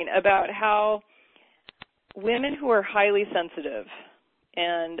point about how women who are highly sensitive,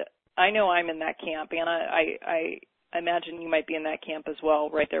 and I know I'm in that camp, and imagine you might be in that camp as well,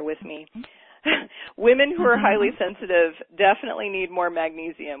 right there with me. Women who are highly sensitive definitely need more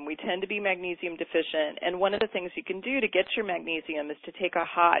magnesium. We tend to be magnesium deficient, and one of the things you can do to get your magnesium is to take a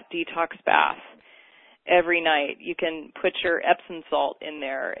hot detox bath every night. You can put your Epsom salt in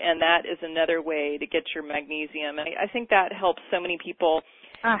there, and that is another way to get your magnesium. And I think that helps so many people.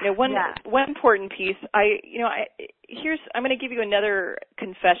 One important piece, I'm going to give you another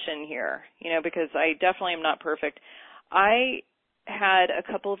confession here, because I definitely am not perfect. I had a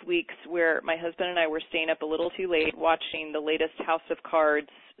couple of weeks where my husband and I were staying up a little too late watching the latest House of Cards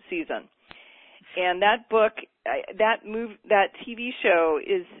season. And that book, that TV show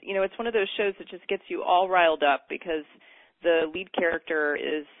is, it's one of those shows that just gets you all riled up because the lead character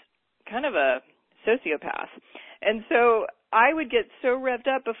is kind of a sociopath. And so I would get so revved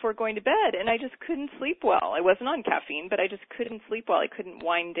up before going to bed, and I just couldn't sleep well. I wasn't on caffeine, but I just couldn't sleep well. I couldn't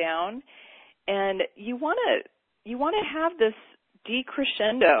wind down. And you want to have this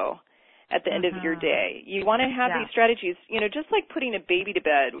decrescendo at the end of your day. You want to have these strategies, just like putting a baby to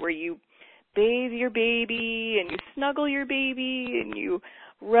bed, where you bathe your baby and you snuggle your baby and you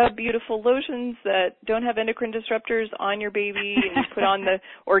rub beautiful lotions that don't have endocrine disruptors on your baby, and you put on the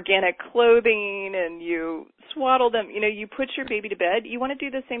organic clothing and you swaddle them. You put your baby to bed. You want to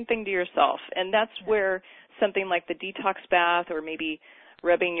do the same thing to yourself, and that's where something like the detox bath, or maybe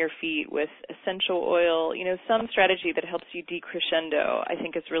rubbing your feet with essential oil, some strategy that helps you decrescendo, I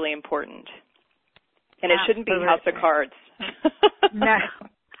think is really important. And it shouldn't be House of Cards. No.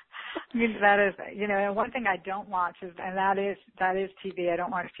 I mean, that is, one thing I don't watch is that is TV. I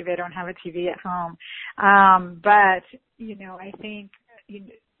don't watch TV. I don't have a TV at home. But, I think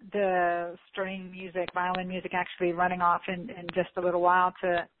the string music, violin music, actually running off in just a little while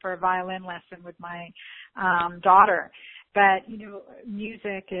for a violin lesson with my daughter. But,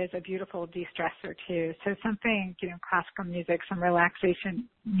 music is a beautiful de-stressor too. So something, classical music, some relaxation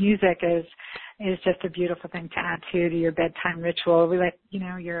music is just a beautiful thing to add to your bedtime ritual,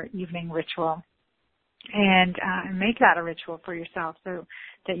 your evening ritual. And make that a ritual for yourself so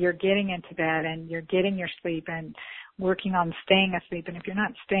that you're getting into bed and you're getting your sleep and working on staying asleep. And if you're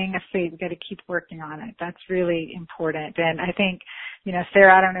not staying asleep, you've got to keep working on it. That's really important. And I think,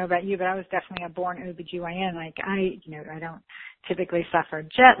 Sarah, I don't know about you, but I was definitely a born OBGYN. Like I don't typically suffer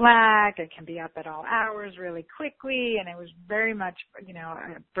jet lag. I can be up at all hours really quickly. And it was very much,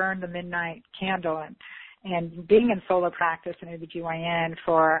 I burned the midnight candle. And being in solo practice in OBGYN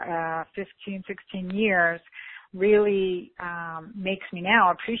for 15, 16 years really makes me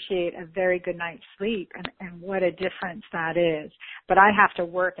now appreciate a very good night's sleep and what a difference that is. But I have to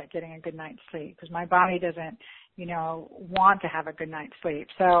work at getting a good night's sleep because my body doesn't, want to have a good night's sleep.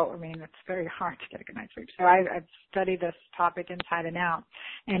 So, it's very hard to get a good night's sleep. So I've studied this topic inside and out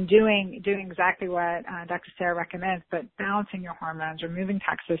and doing exactly what Dr. Sarah recommends, but balancing your hormones, removing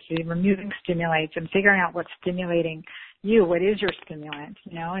toxicity, removing stimulates, and figuring out what's stimulating you. What is your stimulant?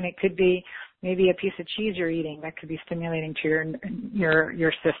 And it could be maybe a piece of cheese you're eating that could be stimulating to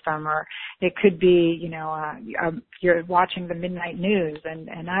your system, or it could be, you're watching the midnight news,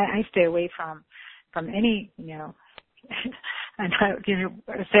 and I stay away from any, and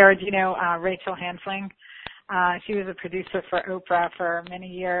Sarah, do you know Rachel Hansling? She was a producer for Oprah for many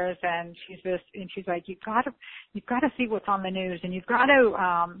years, and she's like, you've got to see what's on the news, and you've got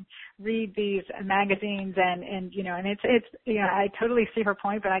to read these magazines, and it's I totally see her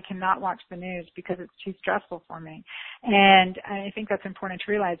point, but I cannot watch the news because it's too stressful for me. And I think that's important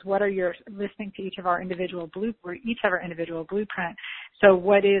to realize. What are your listening to each of our individual blueprint? So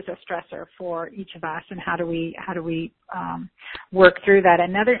what is a stressor for each of us, and how do we work through that?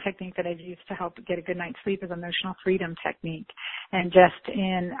 Another technique that I've used to help get a good night's sleep is emotional freedom technique, and just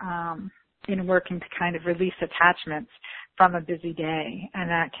in working to kind of release attachments from a busy day, and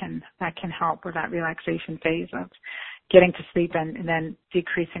that can help with that relaxation phase of getting to sleep and then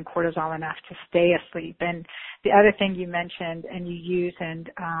decreasing cortisol enough to stay asleep. And the other thing you mentioned and you use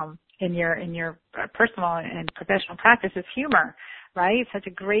in your personal and professional practice is humor, right? Such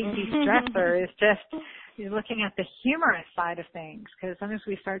a great de-stressor is just you're looking at the humorous side of things, because sometimes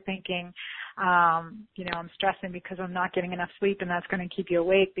we start thinking, I'm stressing because I'm not getting enough sleep, and that's going to keep you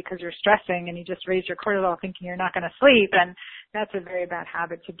awake because you're stressing, and you just raise your cortisol thinking you're not going to sleep, and that's a very bad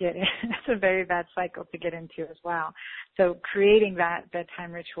habit to get in. It's a very bad cycle to get into as well. So creating that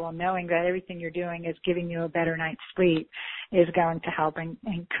bedtime ritual, knowing that everything you're doing is giving you a better night's sleep, is going to help, and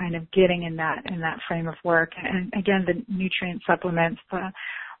kind of getting in that frame of work. And again, the nutrient supplements, the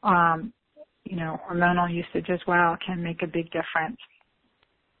hormonal usage as well can make a big difference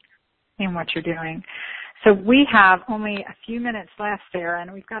in what you're doing. So we have only a few minutes left, Sarah,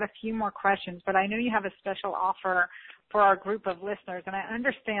 and we've got a few more questions, but I know you have a special offer for our group of listeners, and I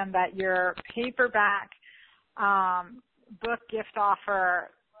understand that your paperback book gift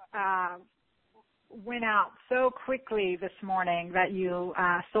offer went out so quickly this morning that you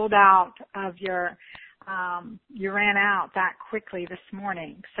sold out of you ran out that quickly this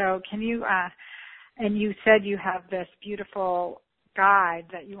morning. So can you, and you said you have this beautiful guide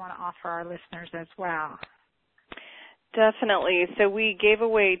that you want to offer our listeners as well. Definitely. So we gave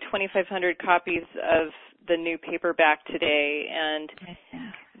away 2,500 copies of the new paperback today, and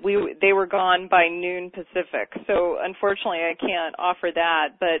they were gone by noon Pacific. So unfortunately, I can't offer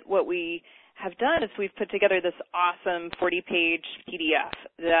that. But what we have done is we've put together this awesome 40-page PDF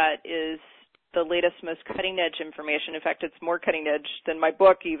that is the latest, most cutting-edge information. In fact, it's more cutting-edge than my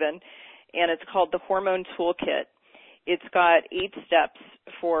book even, and it's called the Hormone Toolkit. It's got 8 steps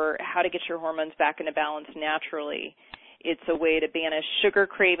for how to get your hormones back into balance naturally. It's a way to banish sugar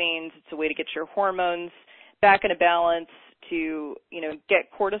cravings. It's a way to get your hormones back into balance, to,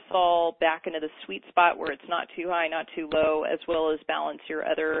 get cortisol back into the sweet spot where it's not too high, not too low, as well as balance your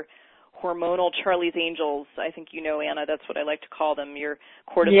other hormonal Charlie's Angels. I think Anna, that's what I like to call them, your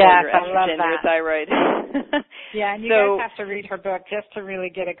cortisol, your estrogen, your thyroid. Yeah, and you guys have to read her book just to really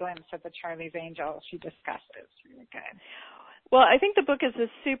get a glimpse of the Charlie's Angels she discusses. Really good. Well, I think the book is a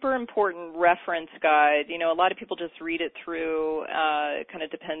super important reference guide. A lot of people just read it through. It kind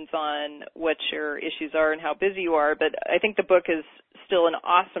of depends on what your issues are and how busy you are. But I think the book is still an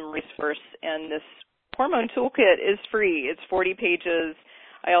awesome resource, and this Hormone Toolkit is free. It's 40 pages.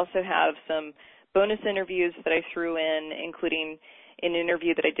 I also have some bonus interviews that I threw in, including an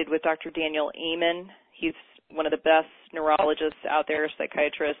interview that I did with Dr. Daniel Amen. He's one of the best neurologists out there,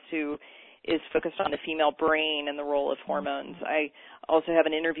 psychiatrists, who is focused on the female brain and the role of hormones. I also have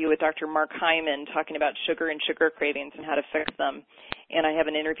an interview with Dr. Mark Hyman talking about sugar and sugar cravings and how to fix them. And I have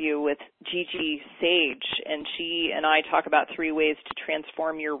an interview with Gigi Sage, and she and I talk about 3 ways to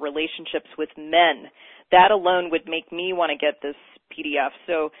transform your relationships with men. That alone would make me want to get this PDF.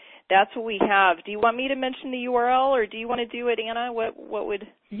 So that's what we have. Do you want me to mention the URL, or do you want to do it, Anna? What would?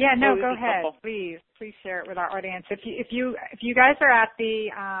 Yeah, no, go ahead. Helpful? Please share it with our audience. If you guys are at the,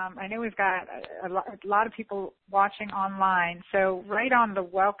 I know we've got a lot of people watching online. So right on the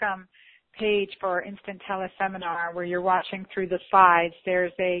welcome page for Instant Teleseminar, where you're watching through the slides,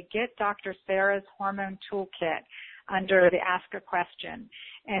 there's a Get Dr. Sarah's Hormone Toolkit under the Ask a Question.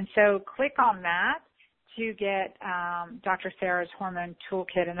 And so click on that to get Dr. Sarah's Hormone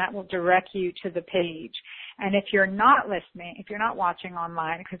Toolkit, and that will direct you to the page. And if you're not listening, if you're not watching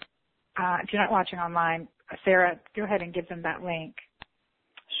online, if you're not watching online, Sarah, go ahead and give them that link.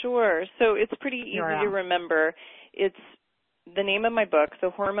 Sure. So it's pretty easy to remember. It's the name of my book,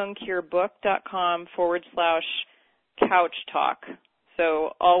 thehormoneCureBook.com/couch talk.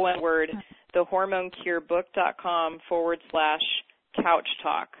 So all one word, thehormoneCureBook.com/couch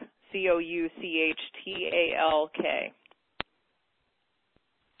talk. COUCHTALK.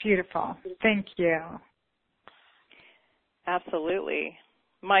 Beautiful. Thank you. Absolutely.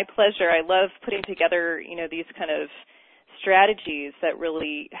 My pleasure. I love putting together, these kind of strategies that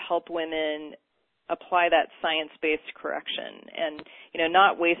really help women apply that science-based correction and,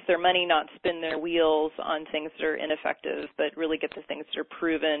 not waste their money, not spin their wheels on things that are ineffective, but really get the things that are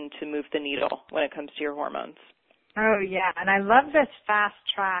proven to move the needle when it comes to your hormones. Oh, yeah, and I love this Fast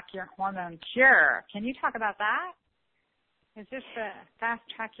Track Your Hormone Cure. Can you talk about that? Is this the Fast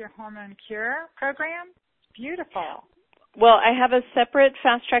Track Your Hormone Cure program? Beautiful. Well, I have a separate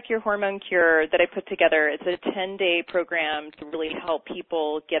Fast Track Your Hormone Cure that I put together. It's a 10-day program to really help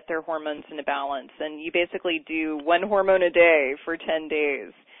people get their hormones into balance. And you basically do 1 hormone a day for 10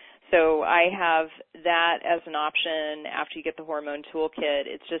 days. So I have that as an option after you get the Hormone Toolkit.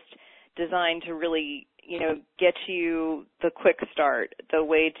 It's just designed to really, get you the quick start, the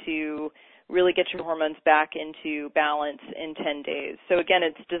way to really get your hormones back into balance in 10 days. So again,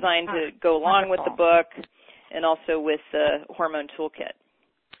 it's designed to go along with the book and also with the Hormone Toolkit.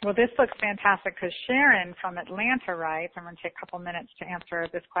 Well, this looks fantastic because Sharon from Atlanta writes, I'm going to take a couple minutes to answer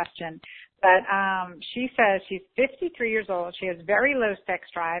this question, but she says she's 53 years old, she has very low sex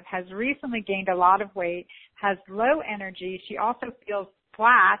drive, has recently gained a lot of weight, has low energy, she also feels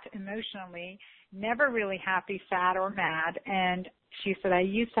flat emotionally, never really happy, sad, or mad, and she said, I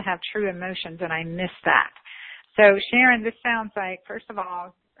used to have true emotions and I miss that. So Sharon, this sounds like, first of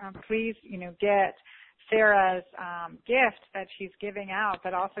all, please, get Sarah's gift that she's giving out,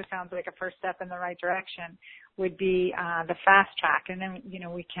 but also sounds like a first step in the right direction would be the Fast Track, and then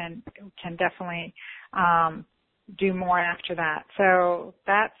we can definitely do more after that. So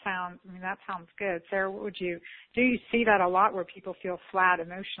that sounds good. Sarah, do you see that a lot where people feel flat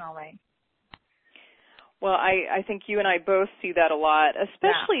emotionally? Well, I think you and I both see that a lot,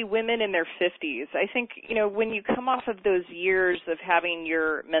 especially women in their 50s. I think, when you come off of those years of having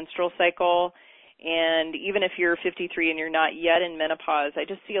your menstrual cycle, and even if you're 53 and you're not yet in menopause, I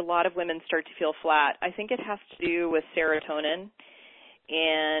just see a lot of women start to feel flat. I think it has to do with serotonin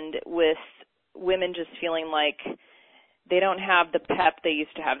and with women just feeling like they don't have the pep they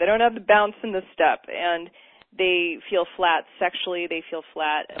used to have. They don't have the bounce in the step, and they feel flat sexually, they feel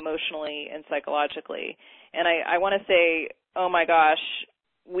flat emotionally and psychologically. And I want to say, oh my gosh,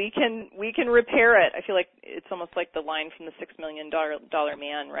 we can repair it. I feel like it's almost like the line from the $6 Million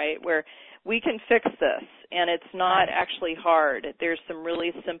Man, right? Where we can fix this, and it's not actually hard. There's some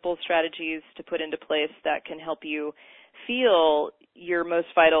really simple strategies to put into place that can help you feel your most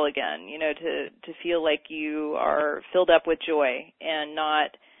vital again, to feel like you are filled up with joy and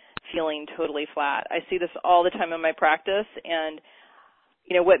not feeling totally flat. I see this all the time in my practice, and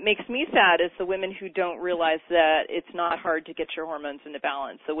what makes me sad is the women who don't realize that it's not hard to get your hormones into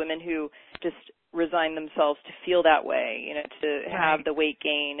balance, the women who just resign themselves to feel that way, to have the weight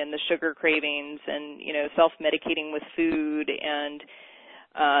gain and the sugar cravings and, self-medicating with food, and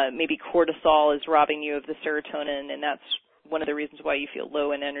maybe cortisol is robbing you of the serotonin, and that's one of the reasons why you feel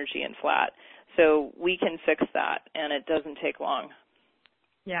low in energy and flat. So we can fix that, and it doesn't take long.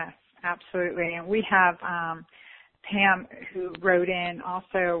 Yes, absolutely. And we have Pam, who wrote in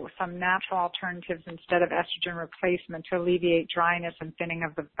also some natural alternatives instead of estrogen replacement to alleviate dryness and thinning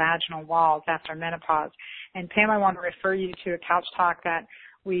of the vaginal walls after menopause. And Pam, I want to refer you to a couch talk that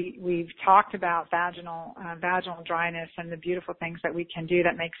we've talked about vaginal dryness and the beautiful things that we can do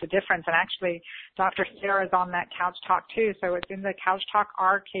that makes a difference. And actually, Dr. Sarah is on that couch talk too. So it's in the couch talk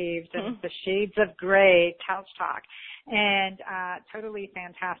archives and the Shades of Gray couch talk. And totally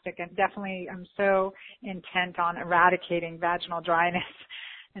fantastic. And definitely I'm so intent on eradicating vaginal dryness,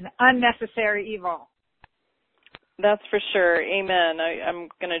 an unnecessary evil. That's for sure. Amen. I'm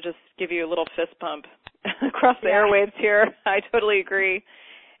going to just give you a little fist pump across the airwaves here. I totally agree.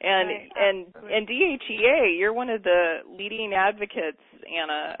 And DHEA, you're one of the leading advocates,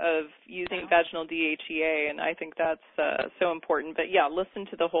 Anna, of using vaginal DHEA, and I think that's so important. But yeah, listen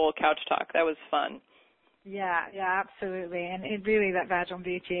to the whole couch talk. That was fun. Yeah, absolutely. And it really, that vaginal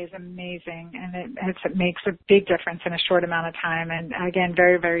DHEA is amazing, and it makes a big difference in a short amount of time. And again,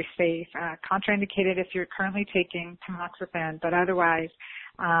 very, very safe. Contraindicated if you're currently taking tamoxifen, but otherwise,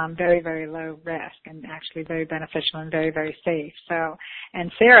 very, very low risk and actually very beneficial and very, very safe. So,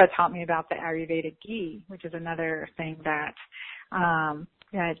 and Sarah taught me about the Ayurvedic ghee, which is another thing that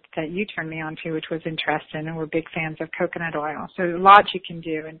you turned me on to, which was interesting, and we're big fans of coconut oil. So a lot you can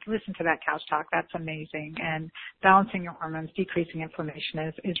do, and listen to that couch talk. That's amazing. And balancing your hormones, decreasing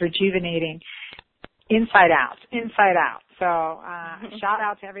inflammation is rejuvenating inside out. So shout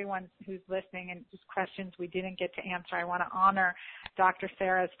out to everyone who's listening, and just questions we didn't get to answer. I want to honor Dr.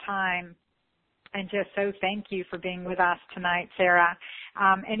 Sarah's time. And just so thank you for being with us tonight, Sarah.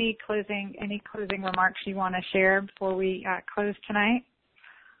 Any closing remarks you want to share before we close tonight?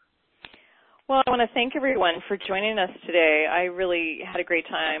 Well, I want to thank everyone for joining us today. I really had a great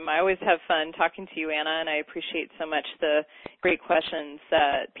time. I always have fun talking to you, Anna, and I appreciate so much the great questions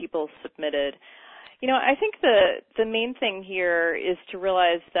that people submitted. I think the main thing here is to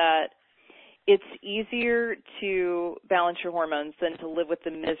realize that it's easier to balance your hormones than to live with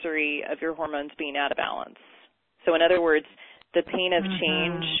the misery of your hormones being out of balance. So in other words, the pain of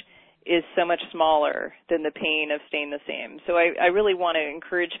change is so much smaller than the pain of staying the same. So I really want to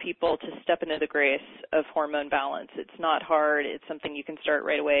encourage people to step into the grace of hormone balance. It's not hard. It's something you can start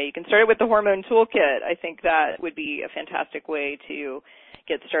right away. You can start it with the Hormone Toolkit. I think that would be a fantastic way to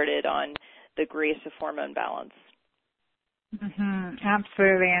get started on the grace of hormone balance.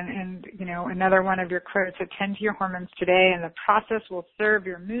 Absolutely. And another one of your quotes, attend to your hormones today, and the process will serve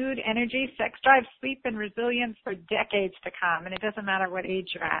your mood, energy, sex drive, sleep, and resilience for decades to come. And it doesn't matter what age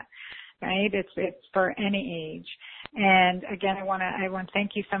you're at, right? It's for any age. And again, I want to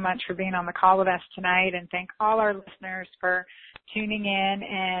thank you so much for being on the call with us tonight, and thank all our listeners for tuning in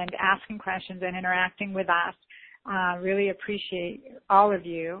and asking questions and interacting with us. Really appreciate all of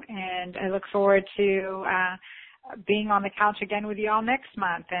you, and I look forward to being on the couch again with you all next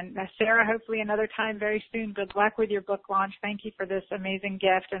month. And Sarah, hopefully another time very soon. Good luck with your book launch. Thank you for this amazing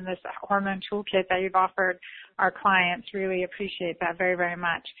gift and this hormone toolkit that you've offered our clients. Really appreciate that very, very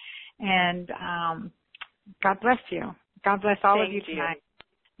much. And God bless you. God bless all of you tonight.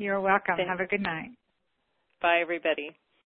 You're welcome. Have a good night. Bye, everybody.